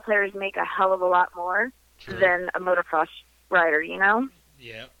 football players make a hell of a lot more than a motocross rider,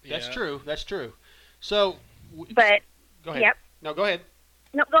 Yeah. That's true. That's true. So, but, go ahead. Yep. No, go ahead.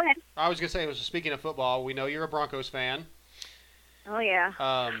 No, go ahead. I was going to say, speaking of football, we know you're a Broncos fan. Oh,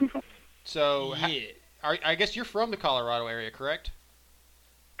 yeah. So, I guess you're from the Colorado area, correct?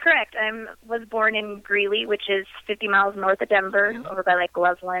 Correct. I was born in Greeley, which is 50 miles north of Denver, over by,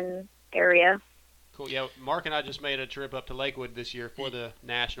 Loveland area. Cool. Yeah, Mark and I just made a trip up to Lakewood this year for the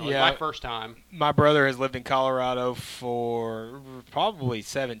National. Yeah. It's my first time. My brother has lived in Colorado for probably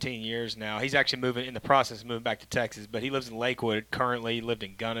 17 years now. He's actually in the process of moving back to Texas, but he lives in Lakewood currently. He lived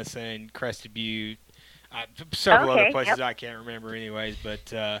in Gunnison, Crested Butte, several other places I can't remember anyways. But,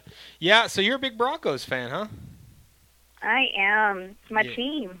 so you're a big Broncos fan, huh? I am. It's my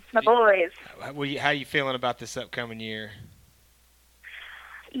team. It's my boys. How are you feeling about this upcoming year?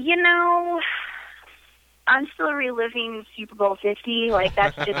 I'm still reliving Super Bowl 50.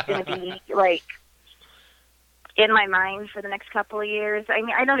 That's just going to be, in my mind for the next couple of years. I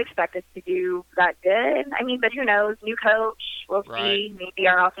mean, I don't expect us to do that good. I mean, but who knows? New coach. We'll see. Maybe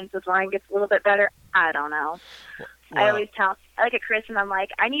our offensive line gets a little bit better. I don't know. I always I look at Chris and I'm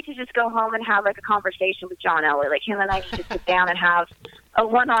like, I need to just go home and have a conversation with John Elway. Him and I need to sit down and have a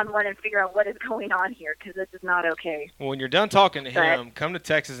one-on-one and figure out what is going on here, because this is not okay. Well, when you're done talking to him, come to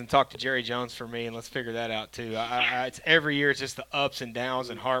Texas and talk to Jerry Jones for me, and let's figure that out too. It's every year it's just the ups and downs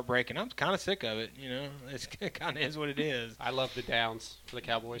and heartbreak, and I'm kind of sick of it. It kind of is what it is. I love the downs for the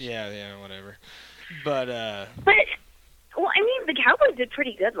Cowboys. Yeah, whatever. But the Cowboys did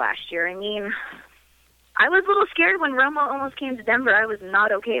pretty good last year. I mean, I was a little scared when Romo almost came to Denver. I was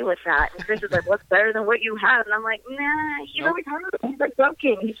not okay with that. And Chris was like, what's better than what you have? And I'm like, nah, he's always hurt. He's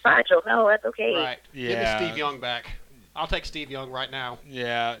broken. He's fragile. No, that's okay. Right. Yeah. Give me Steve Young back. I'll take Steve Young right now.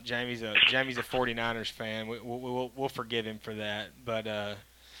 Yeah, Jamie's a 49ers fan. We'll forgive him for that. But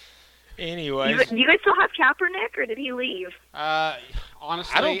anyways. Do you guys still have Kaepernick, or did he leave?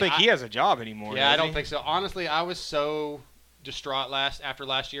 Honestly, I don't think he has a job anymore. Yeah, I don't think so. Honestly, I was so distraught after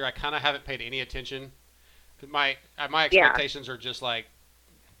last year. I kind of haven't paid any attention. My expectations are just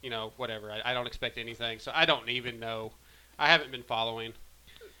whatever. I don't expect anything, so I don't even know. I haven't been following.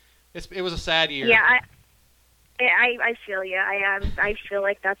 It was a sad year. Yeah, I feel you. I feel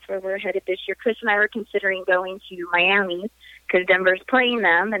like that's where we're headed this year. Chris and I were considering going to Miami because Denver's playing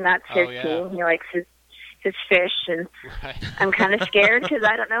them, and that's his team. He likes his fish, and I'm kind of scared because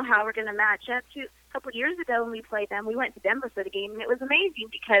I don't know how we're going to match up. A couple of years ago when we played them, we went to Denver for the game, and it was amazing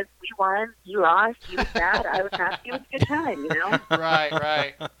because we won, he lost, he was sad, I was happy. It was a good time,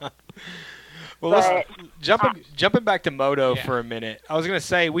 Right. Well, let's jumping back to moto for a minute. I was going to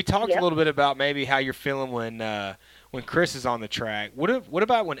say, we talked a little bit about maybe how you're feeling when Chris is on the track. What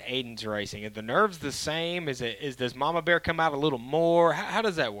about when Aiden's racing? Are the nerves the same? Does Mama Bear come out a little more? How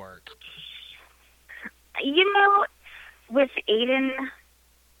does that work? With Aiden,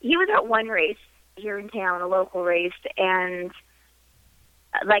 he was at one race here in town, a local race, and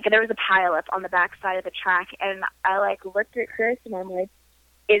there was a pileup on the back side of the track, and I looked at Chris and I'm like,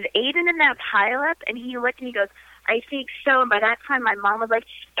 is Aiden in that pileup? And he looked and he goes, I think so. And by that time my mom was like,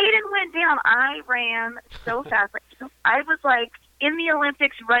 Aiden went down. I ran so fast. I was in the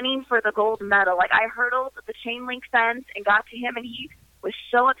Olympics running for the gold medal. I hurdled the chain link fence and got to him, and he was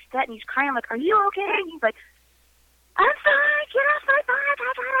so upset and he's crying. I'm like, are you okay? And he's like, I'm fine. Get off my bike.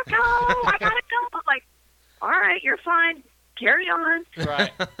 I gotta go. I'm like, all right, you're fine. Carry on.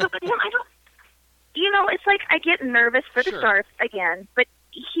 Right. But I don't. It's I get nervous for the start again, but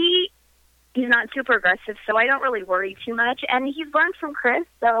he's not super aggressive, so I don't really worry too much. And he's learned from Chris,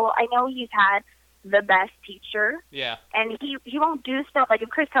 so I know he's had the best teacher. Yeah. And he won't do stuff if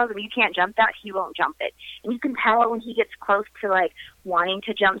Chris tells him you can't jump that, he won't jump it. And you can tell when he gets close to wanting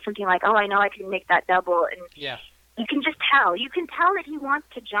to jump something oh, I know I can make that double. And yeah. You can just tell. You can tell that he wants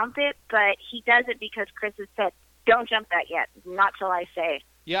to jump it, but he does it because Chris has said, don't jump that yet. Not till I say.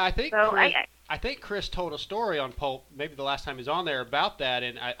 Yeah, I think so I think Chris told a story on Pulp, maybe the last time he was on there, about that,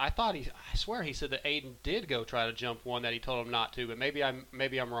 and I swear he said that Aiden did go try to jump one that he told him not to, but maybe I'm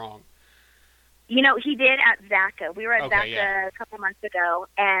wrong. He did at Zaca. We were at Zaca a couple months ago,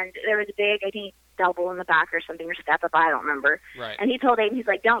 and there was a big, I think, double in the back or something, or step up, I don't remember. Right. And he told Aiden, he's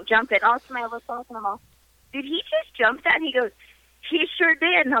like, don't jump it. All of a sudden I looked off and I'm all, did he just jump that? And he goes, he sure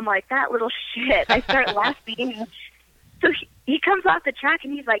did. And I'm like, that little shit. I start laughing. So he comes off the track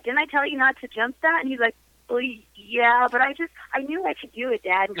and he's like, didn't I tell you not to jump that? And he's like, well, yeah, but I knew I could do it,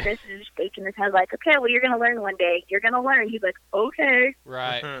 Dad. And Chris is just shaking his head like, okay, well, you're going to learn one day. You're going to learn. He's like, okay.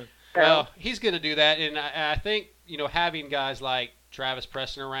 Right. So, Well, he's going to do that, and I think, having guys like Travis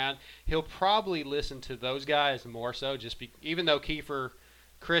Preston around, he'll probably listen to those guys more so, even though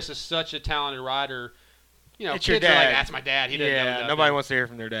Chris is such a talented rider, it's kids your are dad. like, that's my dad. He doesn't know nothing. Nobody wants to hear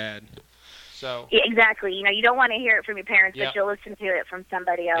from their dad. So. Yeah, exactly. You don't want to hear it from your parents, Yep. but you'll listen to it from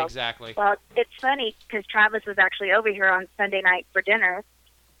somebody else. Exactly. Well, it's funny because Travis was actually over here on Sunday night for dinner,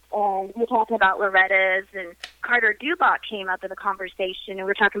 and we were talking about Loretta's, and Carter Dubach came up in the conversation, and we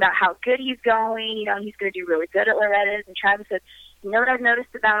were talking about how good he's going. He's going to do really good at Loretta's. And Travis said, you know what I've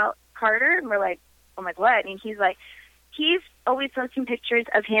noticed about Carter? And we're like, oh my, what? And he's like, he's always posting pictures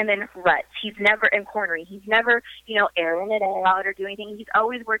of him in ruts. He's never in cornering. He's never, airing it out or doing anything. He's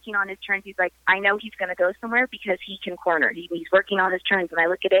always working on his turns. He's like, I know he's going to go somewhere because he can corner. He's working on his turns. And I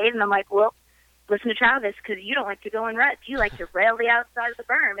look at Aiden, and I'm like, well, listen to Travis, because you don't like to go in ruts. You like to rail the outside of the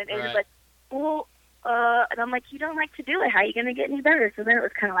berm. And Aiden's like, well, and I'm like, you don't like to do it. How are you going to get any better? So then it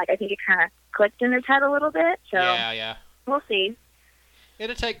was kind of like, I think it kind of clicked in his head a little bit. So yeah. We'll see.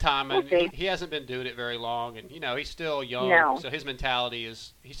 It'll take time, and he hasn't been doing it very long, and he's still young, so his mentality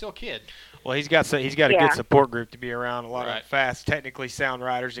is he's still a kid. Well, he's got a good support group to be around, a lot Right. of fast, technically sound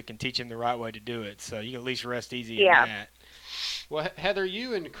riders that can teach him the right way to do it. So you can at least rest easy in that. Well, Heather,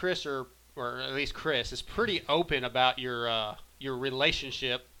 you and Chris or at least Chris, is pretty open about your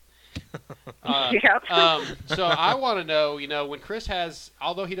relationship. So I want to know, when Chris has,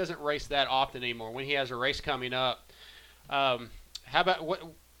 although he doesn't race that often anymore, when he has a race coming up. How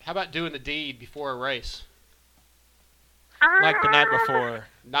about doing the deed before a race? Like the night before.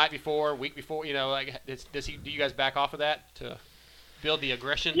 Night before, week before, do you guys back off of that to build the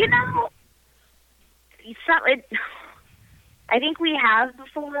aggression? I think we have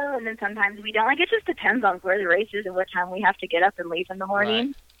before, and then sometimes we don't. Like, it just depends on where the race is and what time we have to get up and leave in the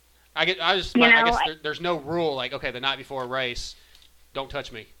morning. Right. I guess there's no rule, like, okay, the night before a race, don't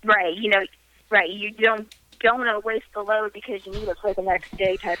touch me. Right, right. You don't want to waste the load because you need it for the next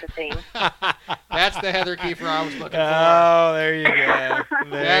day type of thing. That's the Heather Kiefer I was looking for. Oh, there you go.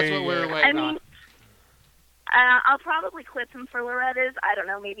 That's what we were waiting on. I'll probably clip him for Loretta's. I don't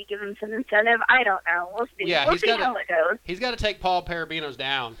know, maybe give him some incentive. I don't know. We'll see. Yeah, we'll see how it goes. He's got to take Paul Parabino's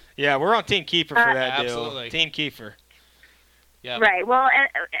down. Yeah, we're on Team Kiefer for that absolutely. deal. Team Kiefer. Yeah. Right. Well,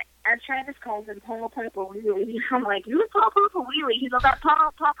 as Travis calls him, Paul Papa Wheelie. I'm like, who's Paul Papa Wheelie? He's like, that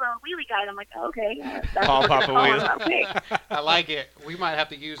Paul Papa Wheelie guy. And I'm like, okay. That's Paul Papa Wheelie. Okay. I like it. We might have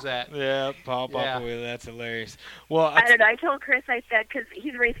to use that. Yeah, Paul Papa Wheelie. That's hilarious. Well, I don't know. I told Chris, I said, because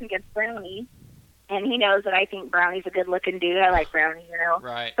he's racing against Brownie, and he knows that I think Brownie's a good-looking dude. I like Brownie,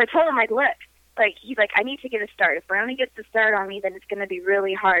 Right. But I told him, like, look, he's like, I need to get a start. If Brownie gets a start on me, then it's going to be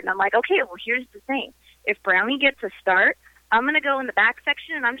really hard. And I'm like, okay, well, here's the thing. If Brownie gets a start, I'm going to go in the back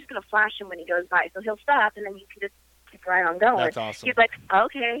section, and I'm just going to flash him when he goes by. So he'll stop, and then you can just keep right on going. That's awesome. He's like,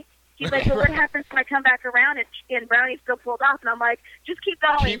 okay. He's like, so what happens when I come back around and Brownie's still pulled off? And I'm like, just keep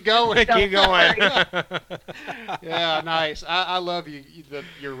going. Keep going. Keep going. Yeah, nice. I love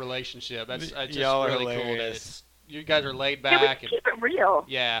your relationship. That's just Y'all really are cool. hilarious. You guys are laid Yeah, back. we keep it real.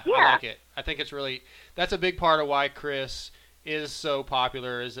 Yeah, Yeah. I like it. I think it's really – that's a big part of why Chris is so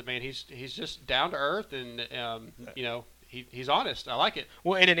popular is that, man, he's just down to earth and, he's honest. I like it.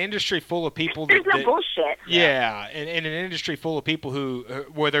 Well, in an industry full of people There's no bullshit. Yeah, in an industry full of people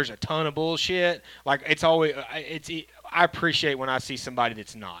where there's a ton of bullshit, like it's always I appreciate when I see somebody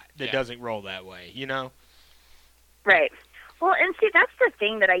that doesn't roll that way, Right. Well, and see, that's the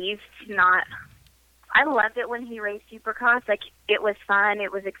thing that I used to not. I loved it when he raced Supercross. Like, it was fun.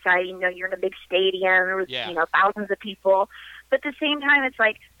 It was exciting. You're in a big stadium. There was, thousands of people. But at the same time, it's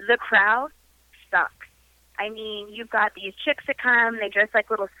like the crowd sucks. I mean, you've got these chicks that come, they dress like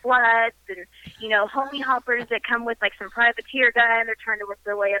little sluts, and, homie hoppers that come with, like, some privateer guy, and they're trying to work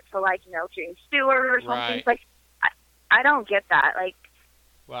their way up to, like, James Stewart or something. Right. It's like, I don't get that. Like,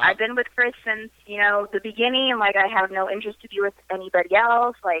 wow. I've been with Chris since, the beginning, and, like, I have no interest to be with anybody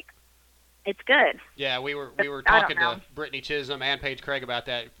else. Like, it's good. Yeah, we were talking to Brittany Chisholm and Paige Craig about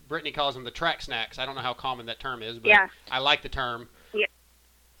that. Brittany calls them the track snacks. I don't know how common that term is, but I like the term. Yeah.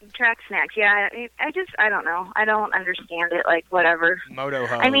 Track snacks, yeah. I don't know. I don't understand it, like, whatever. Moto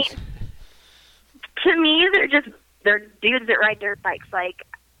hoes. I mean, to me, they're dudes that ride dirt bikes. Like,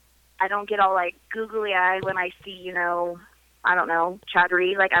 I don't get all, like, googly-eyed when I see, I don't know, Chad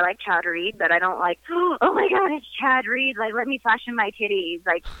Reed. Like, I like Chad Reed, but I don't like, oh my God, it's Chad Reed. Like, let me flash in my titties.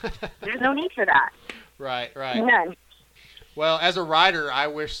 Like, there's no need for that. Right. None. Well, as a rider, I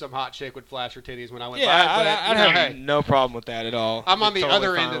wish some hot chick would flash her titties when I went by. Yeah, But, I'd have no problem with that at all. I'm on the Totally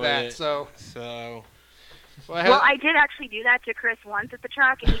other fine end of with that, it. so. Well, I did actually do that to Chris once at the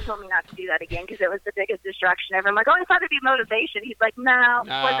track, and he told me not to do that again because it was the biggest distraction ever. I'm like, oh, I thought it'd be motivation. He's like, no, it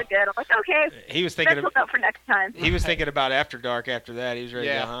wasn't good. I'm like, okay. He was thinking about for next time. He was thinking about after dark. After that, he was ready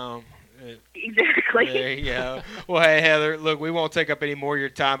to go home. Exactly. There you go. Well, hey, Heather, look, we won't take up any more of your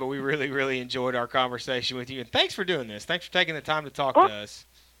time, but we really, really enjoyed our conversation with you. And thanks for doing this. Thanks for taking the time to talk to us.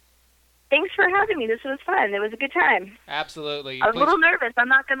 Thanks for having me. This was fun. It was a good time. Absolutely. I was a little nervous. I'm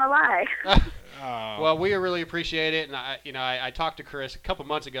not going to lie. Well, we really appreciate it, and I talked to Chris a couple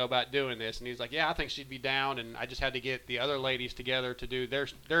months ago about doing this, and he's like, "Yeah, I think she'd be down," and I just had to get the other ladies together to do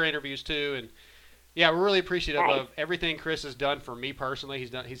their interviews too, and yeah, we're really appreciative of everything Chris has done for me personally.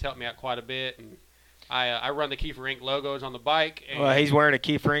 He's helped me out quite a bit, and I run the Kiefer Inc. logos on the bike. And well, he's wearing a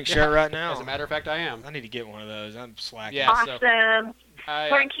Kiefer Inc. shirt right now. As a matter of fact, I am. I need to get one of those. I'm slacking. Yeah, awesome.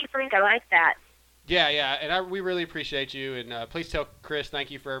 Wearing Kiefer Inc. I like that. Yeah, and we really appreciate you, and please tell Chris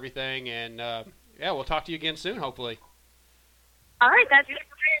thank you for everything, and yeah, we'll talk to you again soon, hopefully. All right, that's it.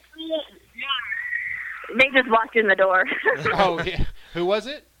 They just walked in the door. Oh, yeah. Who was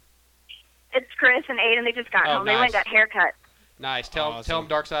it? It's Chris and Aiden. They just got home. Nice. They went and got haircuts. Nice. Tell them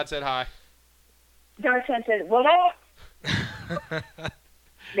Darkside said hi. Darkside said, what up?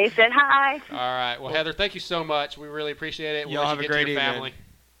 They said hi. All right. Well, Heather, thank you so much. We really appreciate it. Y'all have a great evening. Family.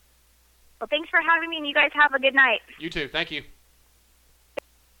 Well, thanks for having me, and you guys have a good night. You too. Thank you.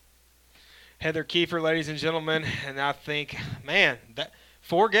 Heather Kiefer, ladies and gentlemen, and I think, man, that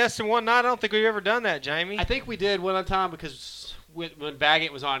 4 guests in one night. I don't think we've ever done that, Jamie. I think we did one time because when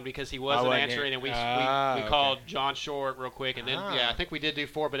Baggett was on because he wasn't answering, and we called John Short real quick, and then I think we did do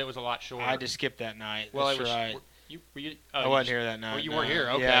 4, but it was a lot shorter. I just skipped that night. Well, That's it was, right. I wasn't here that night. Well, you weren't here.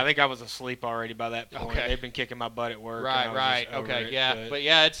 Okay. Yeah, I think I was asleep already by that point. Okay. They've been kicking my butt at work. Right. Okay. But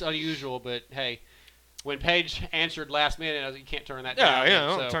yeah, it's unusual. But hey, when Paige answered last minute, I was like, you can't turn that down.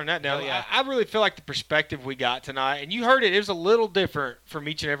 Don't turn that down. Yeah. I really feel like the perspective we got tonight, and you heard it, it was a little different from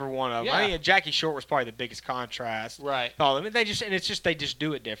each and every one of them. Yeah. I think Jackie Short was probably the biggest contrast. Right. All of them. They just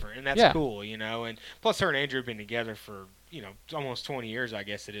do it different, and that's cool, And plus, her and Andrew have been together for almost 20 years, I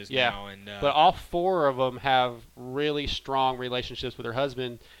guess it is now. And but all 4 of them have really strong relationships with their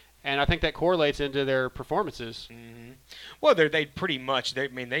husband. And I think that correlates into their performances. Mm-hmm. Well, they pretty much. They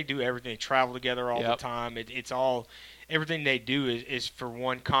do everything. They travel together all the time. It's all everything they do is for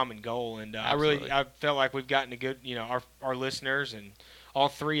one common goal. And I felt like we've gotten a good. Our listeners and all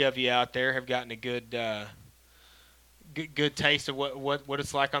 3 of you out there have gotten a good taste of what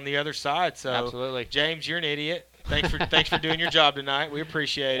it's like on the other side. So absolutely, James, you're an idiot. Thanks for doing your job tonight. We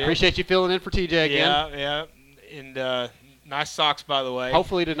appreciate it. Appreciate you filling in for TJ again. Yeah. And nice socks, by the way.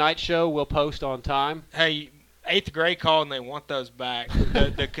 Hopefully tonight's show will post on time. Hey, 8th grade called and they want those back.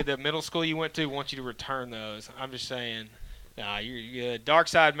 The middle school you went to wants you to return those. I'm just saying. Nah, you're good. Dark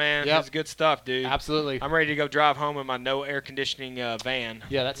Side, man. That's good stuff, dude. Absolutely. I'm ready to go drive home in my no air conditioning van.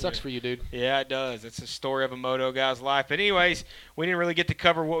 Yeah, that sucks for you, dude. Yeah, it does. It's a story of a moto guy's life. But anyways, we didn't really get to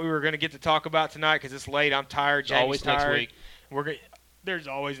cover what we were going to get to talk about tonight because it's late. I'm tired. Jamie's always tired. Next week. There's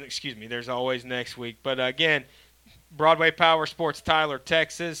always next week. But again, Broadway Power Sports, Tyler,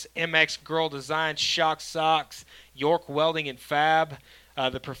 Texas. MX Girl Design, Shock Socks, York Welding and Fab,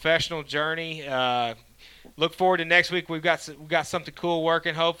 the Professional Journey. Look forward to next week. We've got something cool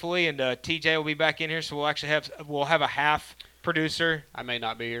working, hopefully, and TJ will be back in here, so we'll have a half producer. I may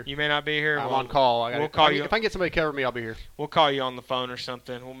not be here. You may not be here. I'm on call. We'll call you. If I can get somebody to cover me, I'll be here. We'll call you on the phone or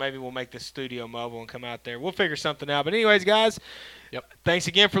something. Maybe we'll make the studio mobile and come out there. We'll figure something out. But anyways, guys, thanks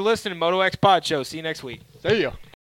again for listening to Moto X Pod Show. See you next week. See ya.